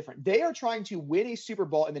are no different. They are trying to win a Super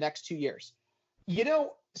Bowl in the next 2 years.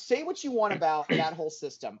 Say what you want about that whole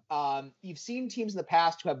system. You've seen teams in the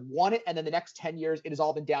past who have won it, and then the next 10 years, it has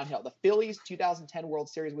all been downhill. The Phillies 2010 World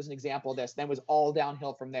Series was an example of this. Then was all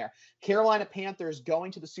downhill from there. Carolina Panthers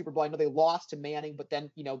going to the Super Bowl. I know they lost to Manning, but then,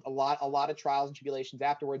 a lot of trials and tribulations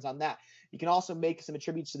afterwards on that. You can also make some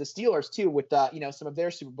attributes to the Steelers too, with some of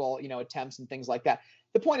their Super Bowl, attempts and things like that.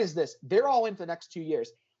 The point is this: they're all in for the next 2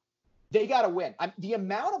 years. They got to win. The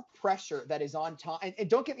amount of pressure that is on Tom, and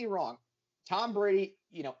don't get me wrong, Tom Brady,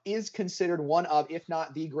 is considered one of, if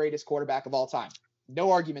not the greatest quarterback of all time.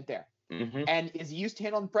 No argument there. Mm-hmm. And is he used to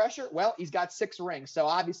handling pressure? Well, he's got 6 rings, so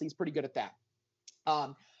obviously he's pretty good at that.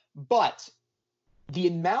 But the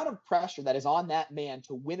amount of pressure that is on that man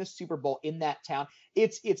to win a Super Bowl in that town,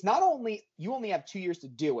 it's not only you only have 2 years to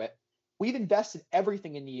do it. We've invested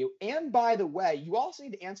everything into you. And by the way, you also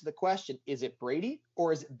need to answer the question, is it Brady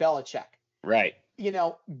or is it Belichick? Right.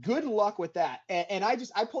 Good luck with that. And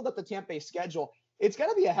I pulled up the Tampa Bay schedule. It's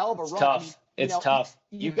going to be a hell of a run. Tough. It's tough.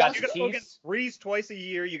 You got to go against Breeze twice a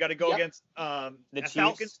year. You got to go against the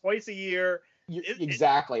Falcons twice a year.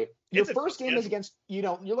 Exactly. Your first game is against,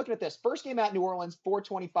 you're looking at this. First game at New Orleans,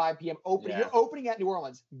 4:25 p.m. opening. You're opening at New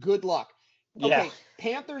Orleans. Good luck. Okay,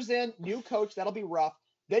 Panthers in, new coach. That'll be rough.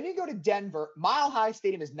 Then you go to Denver. Mile High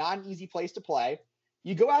Stadium is not an easy place to play.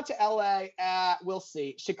 You go out to LA, we'll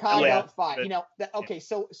see. Chicago, Yeah. fine. You know, okay.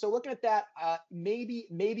 So looking at that,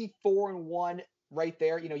 maybe 4-1 right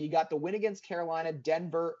there. You know, you got the win against Carolina,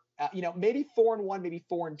 Denver. You know, maybe 4-1, maybe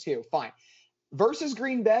 4-2. Fine. Versus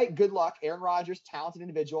Green Bay, good luck. Aaron Rodgers, talented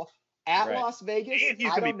individual. At Right. Las Vegas, And he's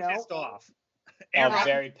I gonna don't be know. pissed off. I'm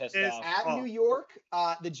very pissed is- off. At Oh. New York,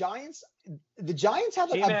 the Giants have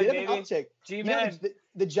a G-Man, bit of baby. an uptick. G-Man,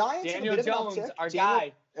 The Giants Daniel have a bit Jones, of an uptick. our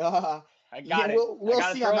guy. I got yeah, it. we'll I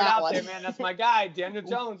gotta see throw on it that out one. there, man. That's my guy, Daniel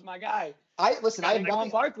Jones, my guy. I have Saquon nothing.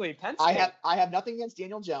 Barkley, Penn State. I have nothing against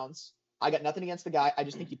Daniel Jones. I got nothing against the guy. I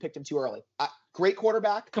just think you picked him too early. Great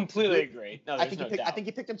quarterback. Completely agree. No, I think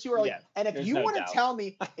you picked him too early. Yeah, and if there's you no want to doubt. tell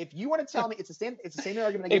me, it's the same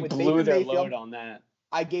argument I They gave with blew Baker their Mayfield. load on that.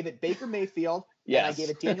 I gave it Baker Mayfield and I gave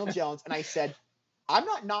it Daniel Jones, and I said, I'm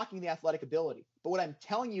not knocking the athletic ability, but what I'm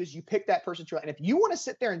telling you is you pick that person too early. And if you want to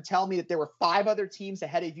sit there and tell me that there were 5 other teams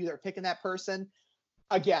ahead of you that were picking that person,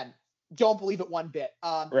 again, don't believe it one bit.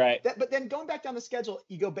 Right. But then going back down the schedule,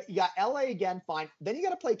 you got LA again, fine. Then you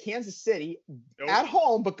got to play Kansas City Nope. at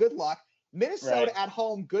home, but good luck. Minnesota Right. at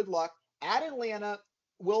home, good luck. At Atlanta,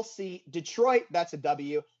 we'll see. Detroit, that's a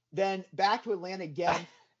W. Then back to Atlanta again.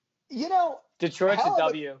 You know, Detroit's hell a of a-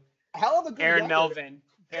 W. hell of a good Aaron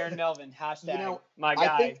record. Melvin, hashtag You know, my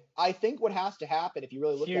guy. I think what has to happen if you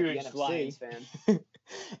really look Huge at the NFC, Lions fan.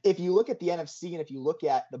 if you look at the NFC and if you look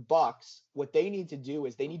at the Bucks, what they need to do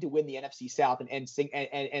is they need to win the NFC South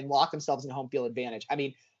and lock themselves in a home field advantage. I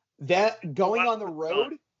mean, that going on the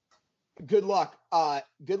road, good luck.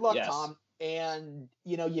 Good luck, Yes. Tom. And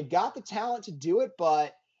you know, you've got the talent to do it,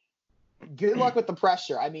 but good luck with the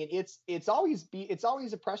pressure. I mean, it's always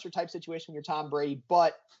a pressure type situation when you're Tom Brady,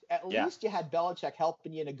 but at Yeah. least you had Belichick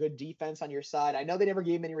helping you in a good defense on your side. I know they never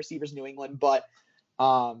gave many receivers in New England, but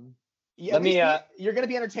yeah, you're going to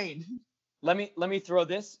be entertained. Let me throw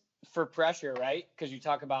this for pressure, right? Because you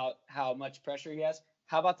talk about how much pressure he has.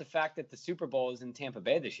 How about the fact that the Super Bowl is in Tampa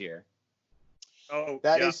Bay this year? Oh,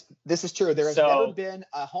 This is true. There has So, never been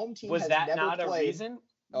a home team Was has that never not played. a reason?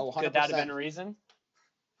 Oh, 100%. Could that have been a reason?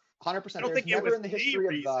 100%. I don't There's think it never was in the the history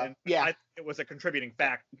reason. of but yeah. I think it was a contributing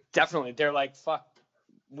factor. Definitely. They're like, fuck,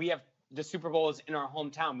 we have the Super Bowl is in our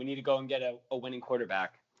hometown. We need to go and get a winning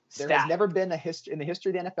quarterback. There has never been in the history of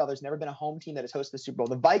the NFL. There's never been a home team that has hosted the Super Bowl.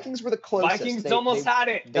 The Vikings were the closest. Vikings almost had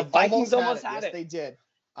it. The Vikings almost had yes, it. they did.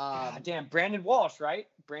 God damn, Brandon Walsh, right?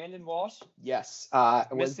 Brandon Walsh Yes.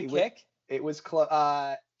 missed the kick. It was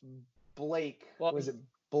Blake. Well, was it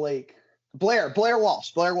Blake? Blair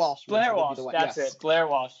Walsh. Blair Walsh. Blair Walsh. The one. That's Yes. it. Blair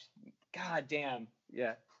Walsh. God damn.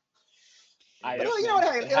 Yeah. Well, you know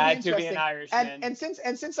what? It had to be an Irishman. And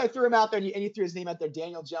since I threw him out there and you threw his name out there,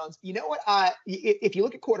 Daniel Jones. You know what? If you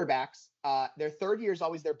look at quarterbacks, their third year is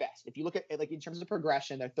always their best. If you look at like in terms of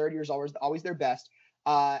progression, their third year is always their best.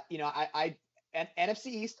 You know, and NFC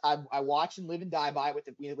East, I watch and live and die by with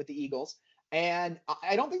the Eagles. And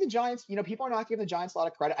I don't think the Giants, you know, people are not giving the Giants a lot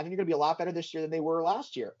of credit. I think they're going to be a lot better this year than they were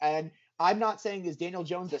last year. And I'm not saying is Daniel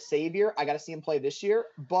Jones a savior. I got to see him play this year,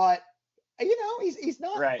 but you know, he's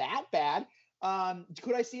not that bad.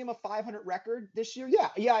 Could I see him a 500 record this year?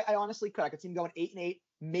 Yeah, I honestly could. I could see him going 8-8,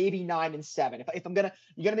 maybe 9-7. If you're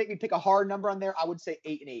gonna make me pick a hard number on there, I would say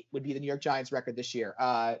 8-8 would be the New York Giants record this year.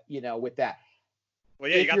 You know, with that. Well,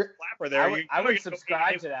 yeah, you got the flapper there. I would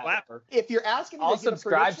subscribe to that. Flapper. If you're asking me, I'll to give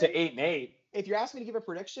subscribe a prediction, to 8-8. If you're asking me to give a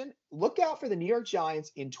prediction, look out for the New York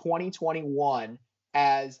Giants in 2021.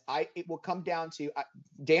 As it will come down to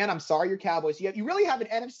Dan. I'm sorry, you're Cowboys. You really have an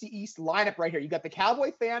NFC East lineup right here. You got the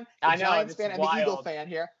Cowboy fan, the Giants fan, and the Eagle fan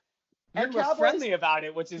here. And we're friendly about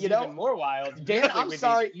it, which is even more wild. Dan, I'm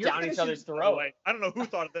sorry, you're down each other's throat. I don't know who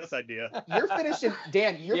thought of this idea. You're finishing,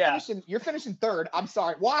 Dan. You're finishing third. I'm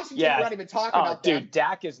sorry, Washington. We're not even talking about that. Dude,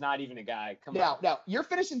 Dak is not even a guy. Come on. No, you're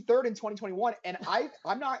finishing third in 2021, and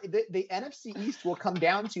I'm not. The NFC East will come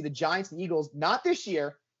down to the Giants and Eagles, not this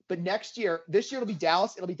year. But next year, this year it'll be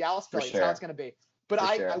Dallas. It'll be Dallas Philly. That's how it's going to be. But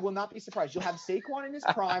I will not be surprised. You'll have Saquon in his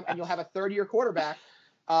prime, and you'll have a third-year quarterback.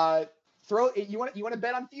 You want to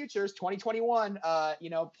bet on futures 2021. You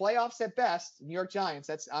know, playoffs at best. New York Giants.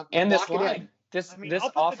 That's and this line. This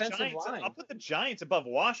offensive line. line. I'll put the Giants above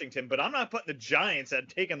Washington, but I'm not putting the Giants at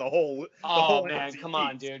taking the whole. Man, come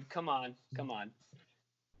on, dude, come on.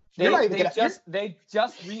 They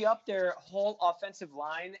just re-upped their whole offensive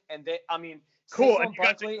line, and cool.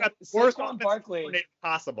 Saquon Barkley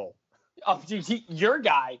possible. Oh, your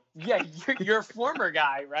guy. Yeah, your former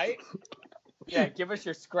guy, right? Yeah, give us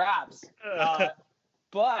your scraps.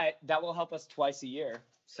 But that will help us twice a year.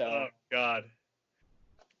 So. Oh God.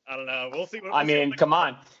 I don't know. We'll see. Come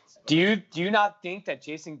on. Do you not think that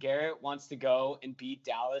Jason Garrett wants to go and beat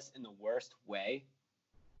Dallas in the worst way?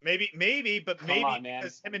 But Come maybe on, man.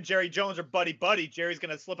 because him and Jerry Jones are buddy, Jerry's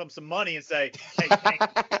gonna slip him some money and say, "Hey,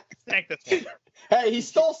 tank this one." Hey, he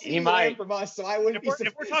stole He CeeDee Lamb might. from us, so I wouldn't If be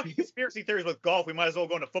we're talking conspiracy theories with golf, we might as well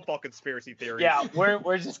go into football conspiracy theories. Yeah,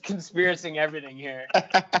 we're just conspiracing everything here.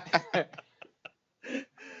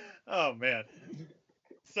 Oh man.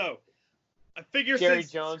 So I figure Jerry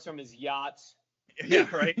since Jones from his yachts. yeah,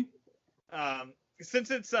 right.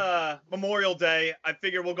 Since it's Memorial Day, I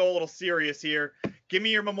figure we'll go a little serious here. Give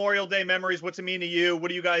me your Memorial Day memories. What's it mean to you?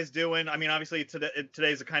 What are you guys doing? I mean, obviously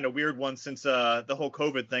today's a kind of weird one since the whole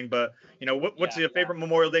COVID thing, but what's your favorite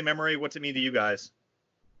Memorial Day memory? What's it mean to you guys?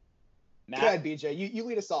 Matt? Go ahead, BJ. You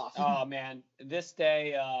lead us off. Oh man, this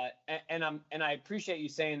day, and I appreciate you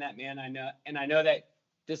saying that, man. I know that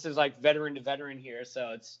this is like veteran to veteran here,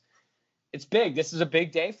 so it's big. This is a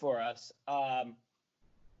big day for us. I'm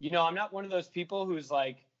not one of those people who's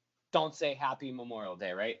like, don't say Happy Memorial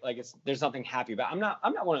Day, right? Like there's nothing happy about. I'm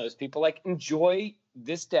not one of those people. Like, enjoy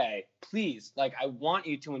this day, please. Like, I want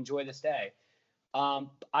you to enjoy this day.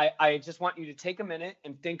 I just want you to take a minute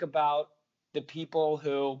and think about the people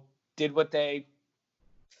who did what they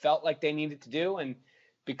felt like they needed to do, and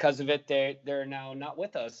because of it, they're now not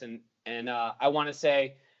with us. And I want to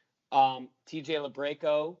say, TJ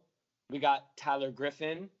LaBreco, we got Tyler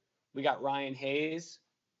Griffin, we got Ryan Hayes.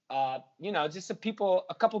 Just a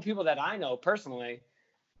couple people that I know personally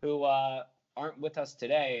who aren't with us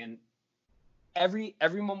today. And every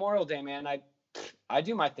Memorial Day, man, I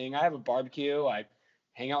do my thing. I have a barbecue. I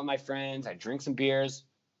hang out with my friends. I drink some beers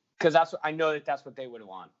because I know that's what they would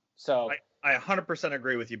want. So I 100%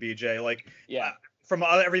 agree with you, BJ. Like, yeah, from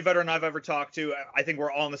every veteran I've ever talked to, I think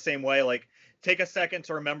we're all in the same way. Like, take a second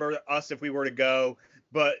to remember us if we were to go,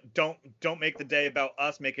 but don't make the day about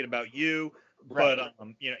us. Make it about you. Right. But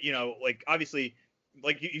like, obviously,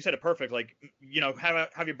 like you said it perfect. Like,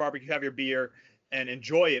 have your barbecue, have your beer, and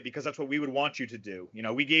enjoy it, because that's what we would want you to do.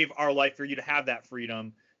 We gave our life for you to have that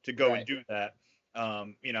freedom to go and do that.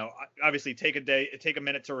 Obviously take a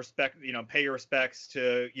minute to respect, pay your respects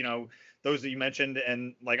to, those that you mentioned.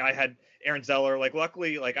 And like, I had Aaron Zeller, like,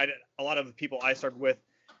 luckily, like, a lot of the people I started with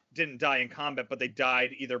didn't die in combat, but they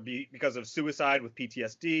died either because of suicide with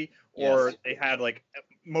PTSD, or they had like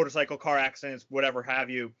motorcycle car accidents, whatever have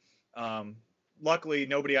you. Luckily,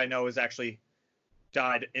 nobody I know has actually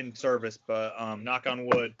died in service, but knock on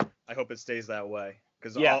wood, I hope it stays that way,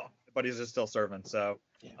 because all buddies are still serving. So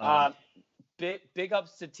big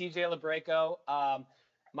ups to TJ LaBreco.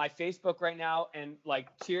 My Facebook right now, and like,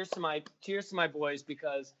 cheers to my boys,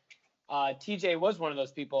 because TJ was one of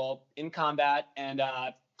those people in combat. And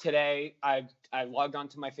today I logged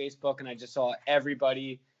onto my Facebook and I just saw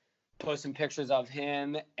everybody posting pictures of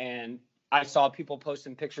him, and I saw people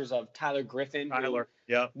posting pictures of Tyler Griffin.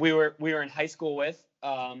 We were in high school with,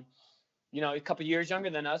 a couple years younger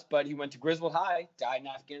than us, but he went to Griswold High, died in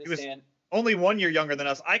Afghanistan. He was only 1 year younger than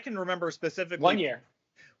us. I can remember specifically 1 year.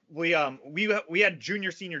 We had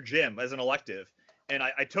junior senior gym as an elective, and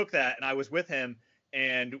I took that, and I was with him,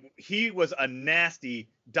 and he was a nasty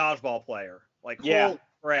dodgeball player. Like, holy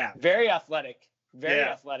crap. Very athletic.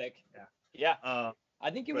 Athletic. Yeah. I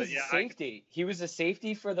think he was a safety. He was a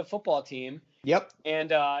safety for the football team. Yep.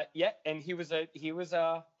 And and he was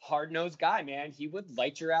a hard-nosed guy, man. He would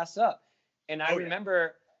light your ass up. And I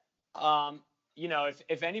remember,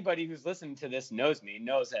 if anybody who's listening to this knows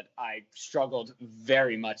that I struggled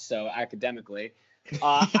very much so academically.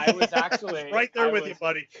 I was actually right there with you,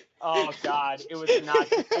 buddy. Oh God, it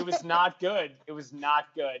was not good. It was not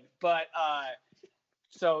good. But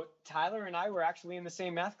so Tyler and I were actually in the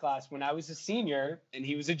same math class when I was a senior and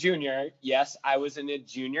he was a junior. Yes, I was in a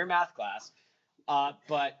junior math class.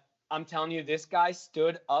 But I'm telling you, this guy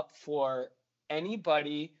stood up for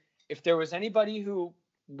anybody. If there was anybody who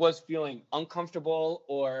was feeling uncomfortable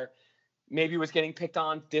or maybe was getting picked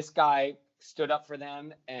on, this guy stood up for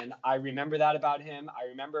them. And I remember that about him. I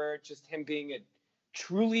remember just him being a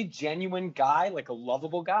truly genuine guy, like a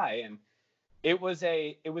lovable guy. And it was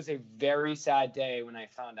a very sad day when I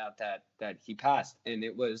found out that he passed. And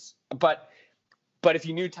it was, but if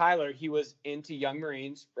you knew Tyler, he was into Young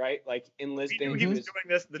Marines, right? Like in Lisbon. He was doing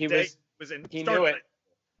this the day he was in. He knew it.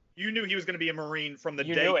 You knew he was going to be a Marine from the day.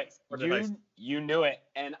 You knew it. You knew it.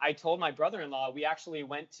 And I told my brother-in-law, we actually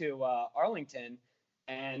went to Arlington,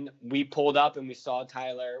 and we pulled up and we saw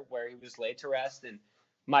Tyler where he was laid to rest. And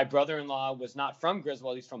my brother-in-law was not from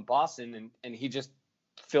Griswold. He's from Boston. And he just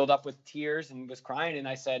filled up with tears and was crying. And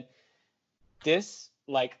I said,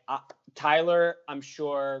 Tyler, I'm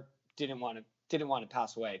sure didn't want to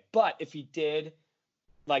pass away. But if he did,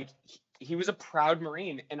 like, he was a proud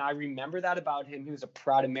Marine. And I remember that about him. He was a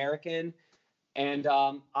proud American. And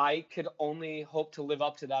I could only hope to live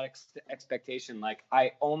up to that expectation. Like,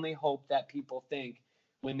 I only hope that people think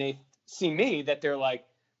when they see me that they're like,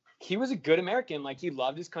 he was a good American. Like, he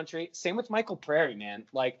loved his country. Same with Michael Prairie, man.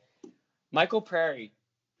 Like, Michael Prairie,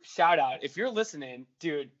 shout out. If you're listening,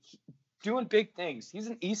 dude, doing big things. He's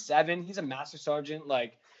an E7. He's a master sergeant.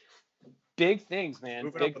 Like, big things, man.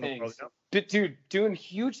 Moving big up in the things. world, yeah. But, dude, doing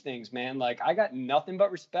huge things, man. Like, I got nothing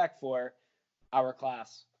but respect for our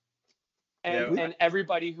class. And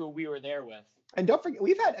everybody who we were there with. And don't forget,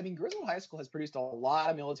 Griswold High School has produced a lot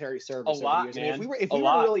of military service. A lot, over the years. man. If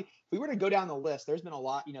we were to go down the list, there's been a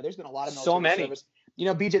lot. There's been a lot of military So many. service.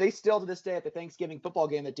 BJ, they still to this day at the Thanksgiving football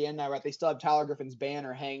game that Dan and I were at, they still have Tyler Griffin's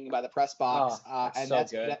banner hanging by the press box.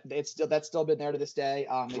 That's still been there to this day.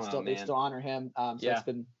 They still honor him.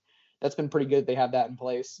 That's been pretty good. They have that in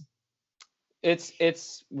place.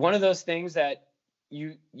 It's one of those things that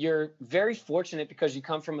you're very fortunate because you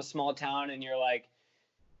come from a small town and you're like,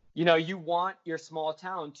 you want your small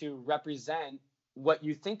town to represent what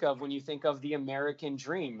you think of when you think of the American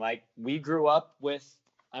dream. Like, we grew up with,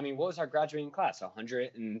 what was our graduating class?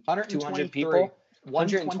 100 and 200 people?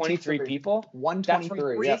 123 people?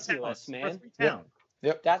 123. That's ridiculous, man.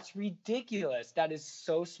 Yep. That's ridiculous. That is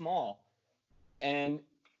so small. And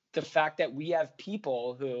the fact that we have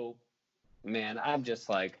people who, man, I'm just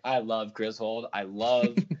like, I love Griswold. I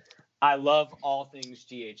love all things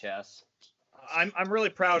GHS. I'm really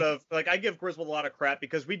proud of, I give Griswold a lot of crap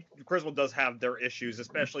because Griswold does have their issues,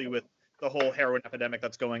 especially with the whole heroin epidemic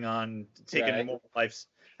that's going on, taking more lives.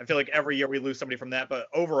 I feel like every year we lose somebody from that, but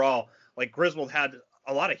overall, Griswold had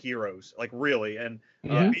a lot of heroes, really. And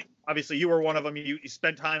obviously you were one of them. You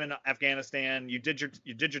spent time in Afghanistan. You did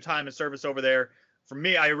your time in service over there. For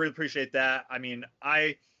me, I really appreciate that.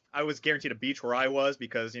 I was guaranteed a beach where I was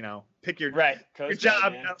because, pick your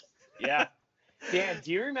job. Yeah. Dan,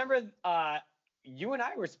 do you remember you and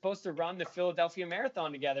I were supposed to run the Philadelphia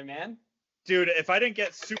Marathon together, man? Dude, if I didn't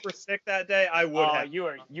get super sick that day, I would have. You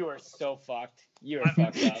are so fucked. You are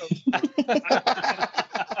fucked up.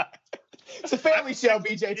 It's a family show,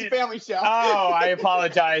 BJ. It's a family show. Oh, I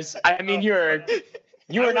apologize.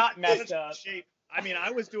 You were not messed up.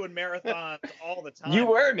 I was doing marathons all the time. You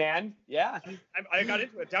were, man. Yeah. I got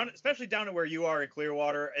into it especially down to where you are in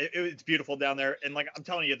Clearwater. It's beautiful down there, and I'm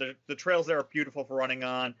telling you, the trails there are beautiful for running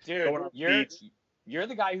on. Dude, you're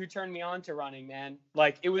the guy who turned me on to running, man.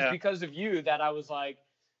 It was because of you that I was like,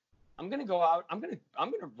 I'm gonna go out. I'm gonna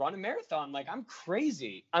run a marathon. I'm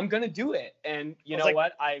crazy. I'm gonna do it. And you know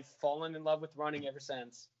what? I've fallen in love with running ever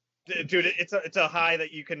since. Dude, it's a high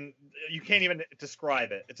that you can't even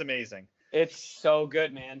describe it. It's amazing. It's so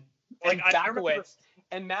good, man. And Backowitz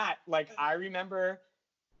and Matt, I remember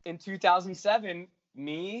in 2007,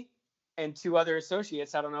 me and two other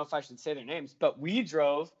associates, I don't know if I should say their names, but we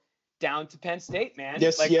drove down to Penn State, man.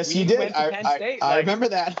 Yes, you did. I remember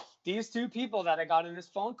that. These two people that I got in this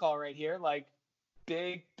phone call right here,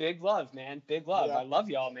 big love, man. Big love. Yeah. I love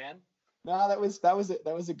y'all, man. No, that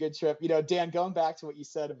was a good trip. Dan, going back to what you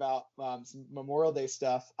said about some Memorial Day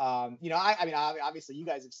stuff. Obviously you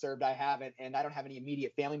guys have served. I haven't, and I don't have any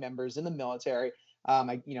immediate family members in the military.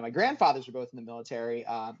 My grandfathers were both in the military,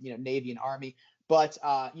 Navy and Army. But,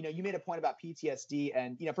 you made a point about PTSD.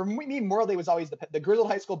 And, for me, Memorial Day was always the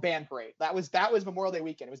Griswold High School band parade. That was Memorial Day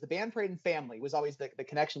weekend. It was the band parade and family was always the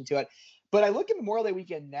connection to it. But I look at Memorial Day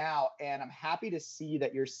weekend now, and I'm happy to see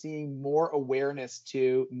that you're seeing more awareness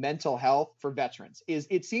to mental health for veterans.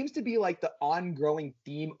 It seems to be the ongoing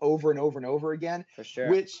theme over and over and over again. For sure.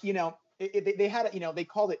 Which, they had, they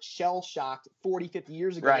called it shell shocked 40, 50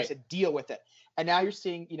 years ago. Right. They said deal with it. And now you're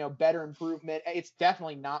seeing, better improvement. It's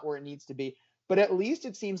definitely not where it needs to be. But at least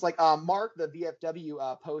it seems like Mark, the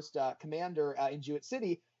VFW post commander in Jewett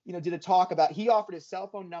City, did a talk about, he offered his cell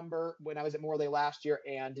phone number when I was at Memorial Day last year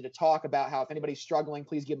and did a talk about how if anybody's struggling,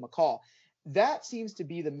 please give him a call. That seems to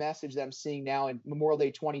be the message that I'm seeing now in Memorial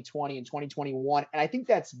Day 2020 and 2021. And I think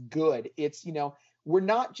that's good. It's, we're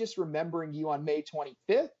not just remembering you on May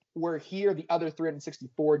 25th. We're here the other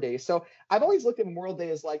 364 days. So I've always looked at Memorial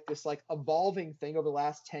Day as this evolving thing over the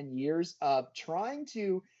last 10 years of trying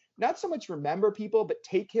to not so much remember people, but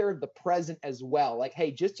take care of the present as well.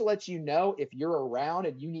 Hey, just to let you know, if you're around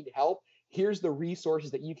and you need help, here's the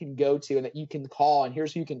resources that you can go to and that you can call, and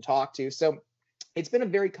here's who you can talk to. So it's been a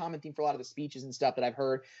very common theme for a lot of the speeches and stuff that I've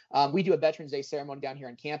heard. We do a Veterans Day ceremony down here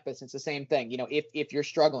on campus. It's the same thing. If you're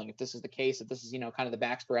struggling, if this is the case, if this is, kind of the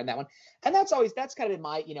backstory on that one. And that's kind of been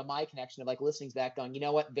my, my connection of listening to that going,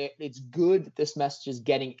 it's good that this message is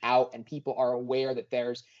getting out and people are aware that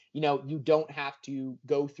there's, you don't have to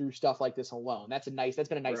go through stuff like this alone. That's been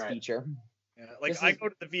a nice right. feature. Yeah, I go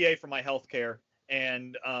to the VA for my health care,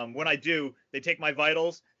 And when I do, they take my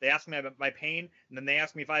vitals, they ask me about my pain, and then they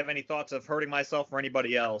ask me if I have any thoughts of hurting myself or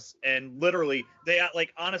anybody else. And literally, they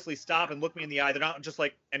like honestly stop and look me in the eye. They're not just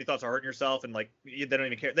like any thoughts of hurting yourself and like they don't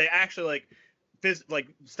even care. They actually like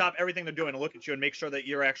stop everything they're doing and look at you and make sure that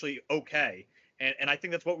you're actually okay. And I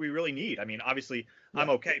think that's what we really need. I mean, obviously, I'm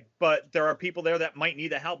okay, but there are people there that might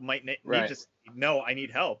need the help, might need to know I need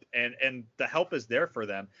help, and the help is there for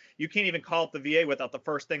them. You can't even call up the VA without the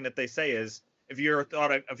first thing that they say is, if you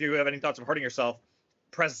have any thoughts of hurting yourself,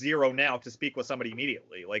 press 0 now to speak with somebody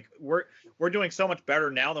immediately. Like we're doing so much better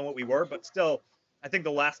now than what we were, but still, I think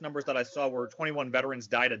the last numbers that I saw were 21 veterans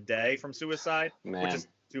died a day from suicide, which is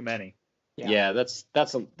too many. Yeah, that's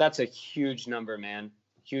a huge number, man.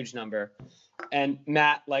 Huge number. And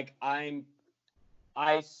Matt, like I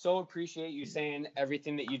so appreciate you saying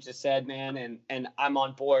everything that you just said, man, and I'm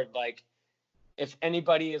on board. Like, if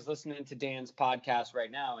anybody is listening to Dan's podcast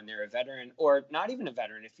right now and they're a veteran or not even a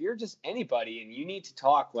veteran, if you're just anybody and you need to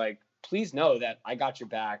talk, like, please know that I got your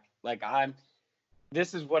back. Like,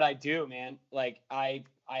 this is what I do, man. Like, I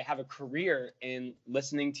have a career in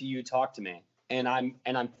listening to you talk to me, and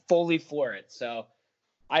I'm fully for it. So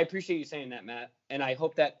I appreciate you saying that, Matt. And I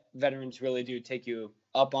hope that veterans really do take you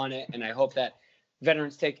up on it. And I hope that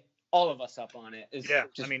veterans take all of us up on it.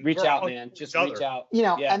 Reach out, man. Just reach out.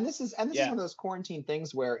 And this is one of those quarantine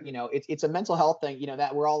things where, it's a mental health thing,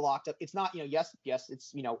 that we're all locked up. It's not, yes,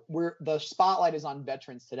 it's, the spotlight is on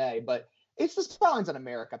veterans today, but it's the spotlight's on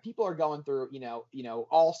America. People are going through,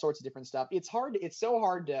 all sorts of different stuff. It's so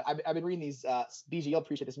hard to, I've been reading these, BG, you'll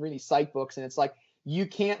appreciate this, I'm reading these psych books, and it's like,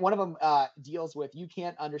 one of them deals with, you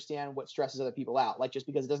can't understand what stresses other people out. Like, just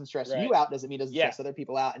because it doesn't stress you out doesn't mean it doesn't stress other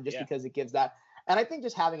people out. And just because it gives that. And I think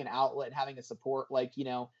just having an outlet, having a support, like,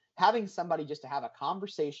 having somebody just to have a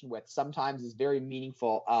conversation with sometimes is very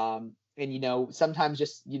meaningful. And, sometimes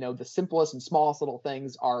just, the simplest and smallest little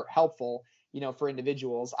things are helpful, for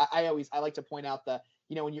individuals. I like to point out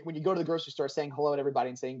when you go to the grocery store, saying hello to everybody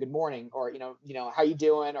and saying good morning, or, how you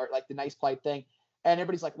doing, or like the nice polite thing. And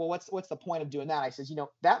everybody's like, well, what's the point of doing that? I says,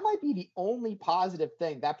 that might be the only positive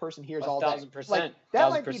thing that person hears all day. 1,000%. Like, that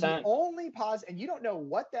might be the only positive, and you don't know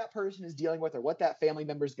what that person is dealing with or what that family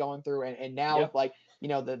member's going through. And now,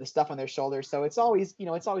 the stuff on their shoulders. So it's always,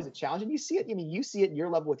 it's always a challenge. And you see it. I mean, you see it in your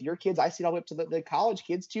level with your kids. I see it all the way up to the college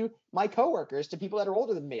kids, to my coworkers, to people that are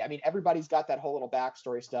older than me. I mean, everybody's got that whole little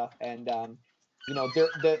backstory stuff. And,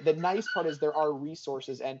 the nice part is there are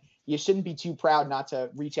resources, and you shouldn't be too proud not to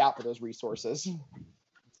reach out for those resources.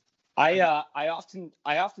 I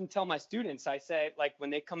often tell my students, I say, like, when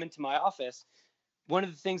they come into my office, one of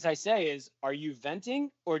the things I say is, are you venting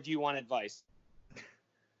or do you want advice?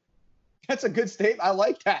 That's a good statement. I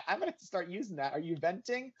like that. I'm going to start using that. Are you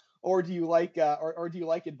venting, or do you like or do you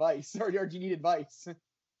like advice, or do you need advice?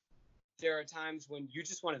 There are times when you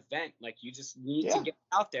just want to vent, like, you just need to get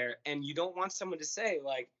out there, and you don't want someone to say,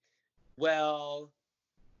 like, well,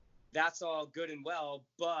 that's all good and well,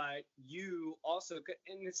 but you also could,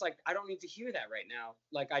 and it's like, I don't need to hear that right now.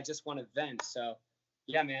 Like, I just want to vent. So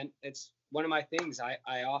yeah, man, it's one of my things.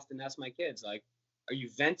 I often ask my kids, like, are you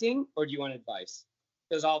venting or do you want advice?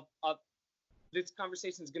 Because this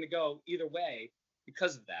conversation is going to go either way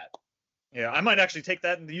because of that. Yeah, I might actually take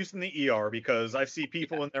that and use in the ER, because I see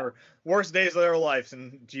people in their worst days of their lives.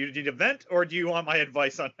 And do you need to vent, or do you want my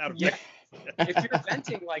advice on how to vent? If you're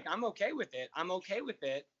venting, like, I'm okay with it.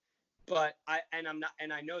 But I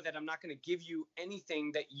know that I'm not going to give you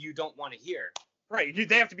anything that you don't want to hear. Right.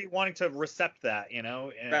 They have to be wanting to recept that, and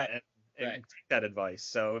take that advice.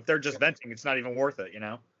 So if they're just venting, it's not even worth it,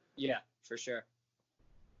 Yeah, for sure.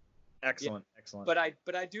 Excellent. Yeah. Excellent.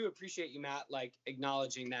 But I do appreciate you, Matt, like,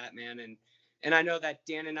 acknowledging that, man. And I know that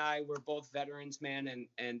Dan and I were both veterans, man,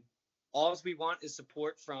 and all we want is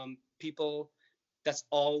support from people. That's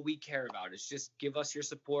all we care about, is just give us your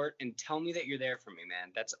support and tell me that you're there for me,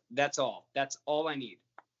 man. That's all. That's all I need.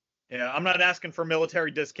 Yeah, I'm not asking for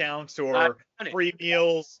military discounts or free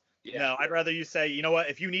meals. Yeah. No, I'd rather you say, you know what,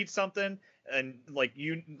 if you need something, and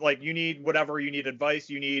you need whatever, you need advice,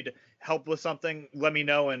 you need help with something, let me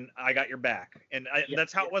know, and I got your back. And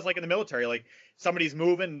that's how it was, like, in the military. Like, somebody's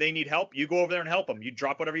moving, they need help, you go over there and help them. You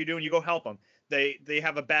drop whatever you're doing, you go help them. They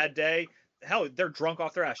have a bad day. Hell, they're drunk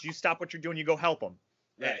off their ass. You stop what you're doing, you go help them.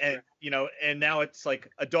 And now it's like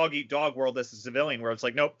a dog eat dog world as a civilian, where it's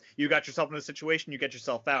like, nope, you got yourself in a situation, you get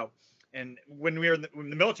yourself out. And when we're in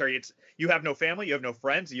the military, it's, you have no family, you have no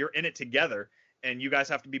friends, you're in it together, and you guys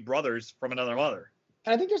have to be brothers from another mother.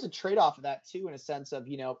 And I think there's a trade-off of that too, in a sense of,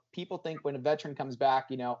 people think when a veteran comes back,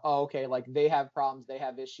 oh, okay, like they have problems, they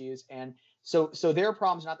have issues. And so their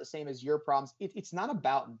problems are not the same as your problems. It's not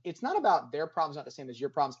about their problems not the same as your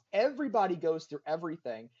problems. Everybody goes through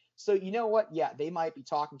everything. So you know what? Yeah, they might be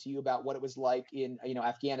talking to you about what it was like in,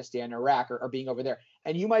 Afghanistan, Iraq, or being over there.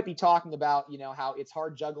 And you might be talking about, how it's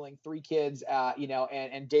hard juggling 3 kids,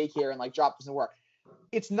 and daycare and like jobs and work.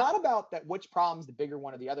 It's not about that which problem's the bigger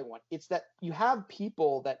one or the other one. It's that you have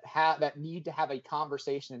people that need to have a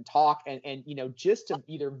conversation and talk and just to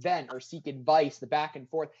either vent or seek advice, the back and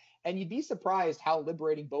forth. And you'd be surprised how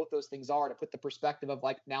liberating both those things are, to put the perspective of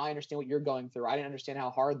like, now I understand what you're going through. I didn't understand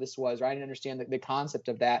how hard this was, or I didn't understand the concept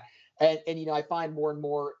of that. And I find more and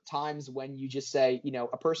more times when you just say,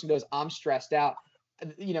 a person goes, I'm stressed out.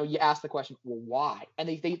 You ask the question, well, why? And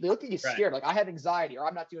they look at you scared, like I have anxiety, or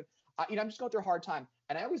I'm not doing, I'm just going through a hard time.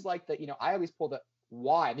 And I always like that, I always pull the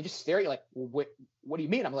why. And they just stare at you like, well, what do you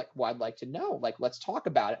mean? I'm like, well, I'd like to know. Like, let's talk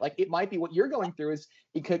about it. Like, it might be what you're going through is,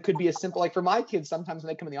 it could be as simple, like for my kids, sometimes when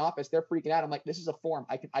they come in the office, they're freaking out. I'm like, this is a form.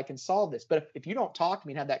 I can solve this. But if you don't talk to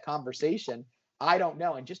me and have that conversation, I don't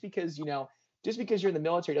know. And just because you're in the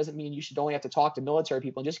military doesn't mean you should only have to talk to military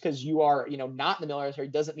people. And just because you are, not in the military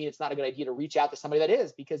doesn't mean it's not a good idea to reach out to somebody that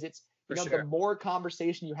is, because it's, the more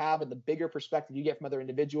conversation you have and the bigger perspective you get from other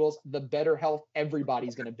individuals, the better health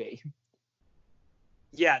everybody's going to be.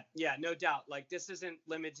 Yeah, no doubt. Like, this isn't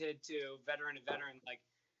limited to veteran to veteran. Like,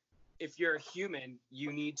 if you're a human,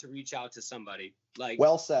 you need to reach out to somebody. Like,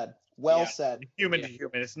 well said. Said. Human to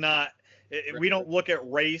human. It's not. We don't look at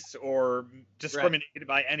race or discriminate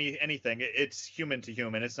by anything. It's human to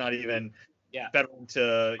human. It's not even veteran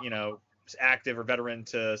to active or veteran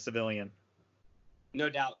to civilian. No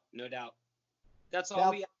doubt. That's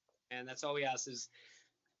all we ask, and that's all we ask is,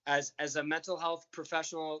 as a mental health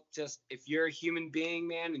professional, just if you're a human being,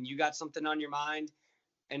 man, and you got something on your mind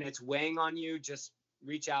and it's weighing on you, just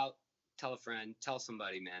reach out, tell a friend, tell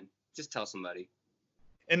somebody, man. Just tell somebody.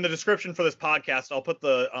 In the description for this podcast, I'll put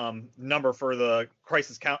the number for the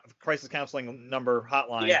crisis counseling number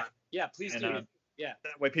hotline. Yeah, please do.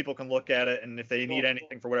 That way people can look at it, and if they need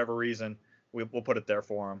anything for whatever reason, we'll put it there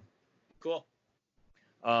for them. Cool.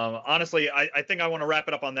 Honestly, I think I want to wrap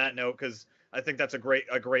it up on that note, because I think that's a great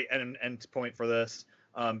end point for this.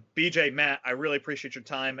 BJ, Matt, I really appreciate your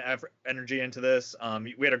time, energy into this.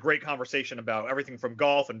 We had a great conversation about everything from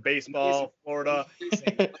golf and baseball, Florida.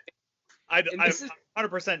 I'm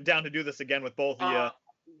 100% down to do this again with both of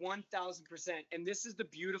you. 1,000%. And this is the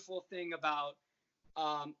beautiful thing about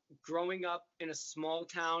growing up in a small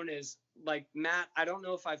town is, like, Matt, I don't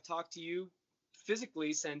know if I've talked to you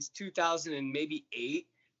physically since 2008,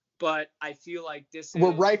 but I feel like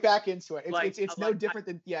we're right back into it. It's no different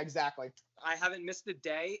than, exactly. I haven't missed a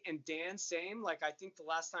day. And Dan, same. Like, I think the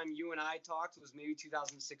last time you and I talked was maybe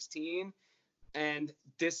 2016. And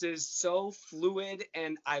this is so fluid,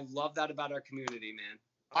 and I love that about our community, man.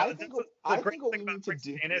 I think what we need to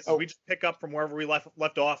do is we just pick up from wherever we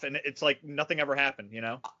left off, and it's like nothing ever happened,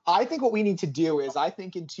 I think what we need to do is, I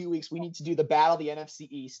think in 2 weeks we need to do the battle of the NFC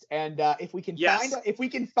East, and if we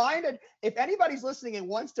can find if anybody's listening and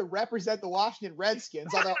wants to represent the Washington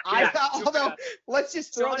Redskins, although let's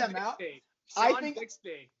just throw them out. I think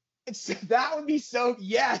Bixby. That would be so.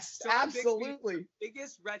 Yes, Sean absolutely.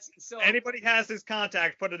 Biggest Redskins. So anybody has his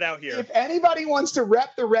contact, put it out here. If anybody wants to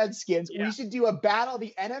rep the Redskins, we should do a battle of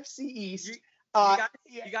the NFC East. You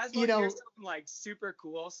guys want to hear something like super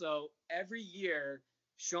cool? So every year,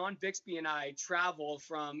 Sean Bixby and I travel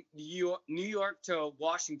from New York to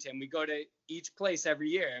Washington. We go to each place every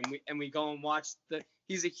year, and we go and watch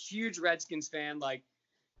He's a huge Redskins fan. Like,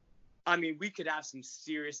 I mean, we could have some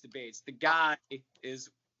serious debates. The guy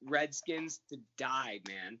is Redskins to die,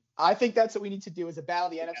 man. I think that's what we need to do, is a battle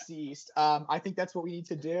of the NFC East. I think that's what we need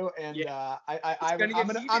to do, and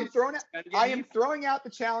I'm throwing out the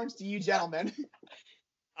challenge to you gentlemen.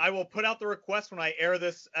 I will put out the request when I air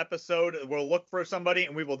this episode. We'll look for somebody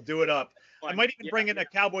and we will do it up. I might even bring in a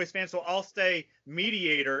Cowboys fan, so I'll stay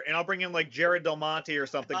mediator, and I'll bring in like Jared Del Monte or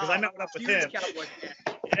something, because I met up with him.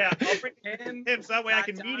 Yeah, I'll bring him so that way I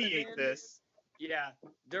can mediate this. Yeah,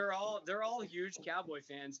 they're all huge Cowboy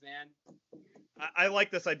fans, man. I like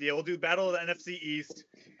this idea. We'll do Battle of the NFC East,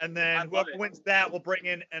 and then whoever wins that will bring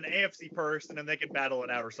in an AFC person, and they can battle it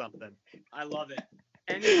out or something. I love it.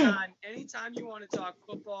 Anytime you want to talk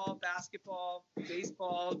football, basketball,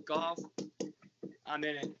 baseball, golf, I'm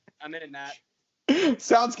in it, Matt.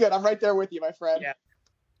 Sounds good. I'm right there with you, my friend. Yeah.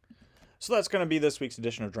 So that's going to be this week's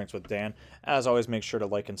edition of Drinks with Dan. As always, make sure to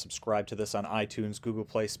like and subscribe to this on iTunes, Google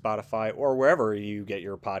Play, Spotify, or wherever you get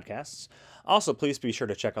your podcasts. Also, please be sure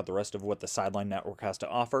to check out the rest of what the Sideline Network has to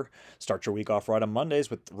offer. Start your week off right on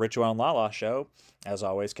Mondays with Richo and Lala Show. As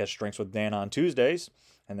always, catch Drinks with Dan on Tuesdays.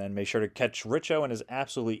 And then make sure to catch Richo and his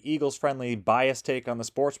absolutely Eagles-friendly biased take on the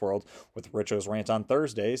sports world with Richo's Rant on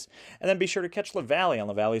Thursdays. And then be sure to catch LaValle on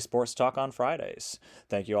LaValle Sports Talk on Fridays.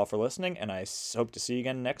 Thank you all for listening, and I hope to see you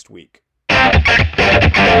again next week.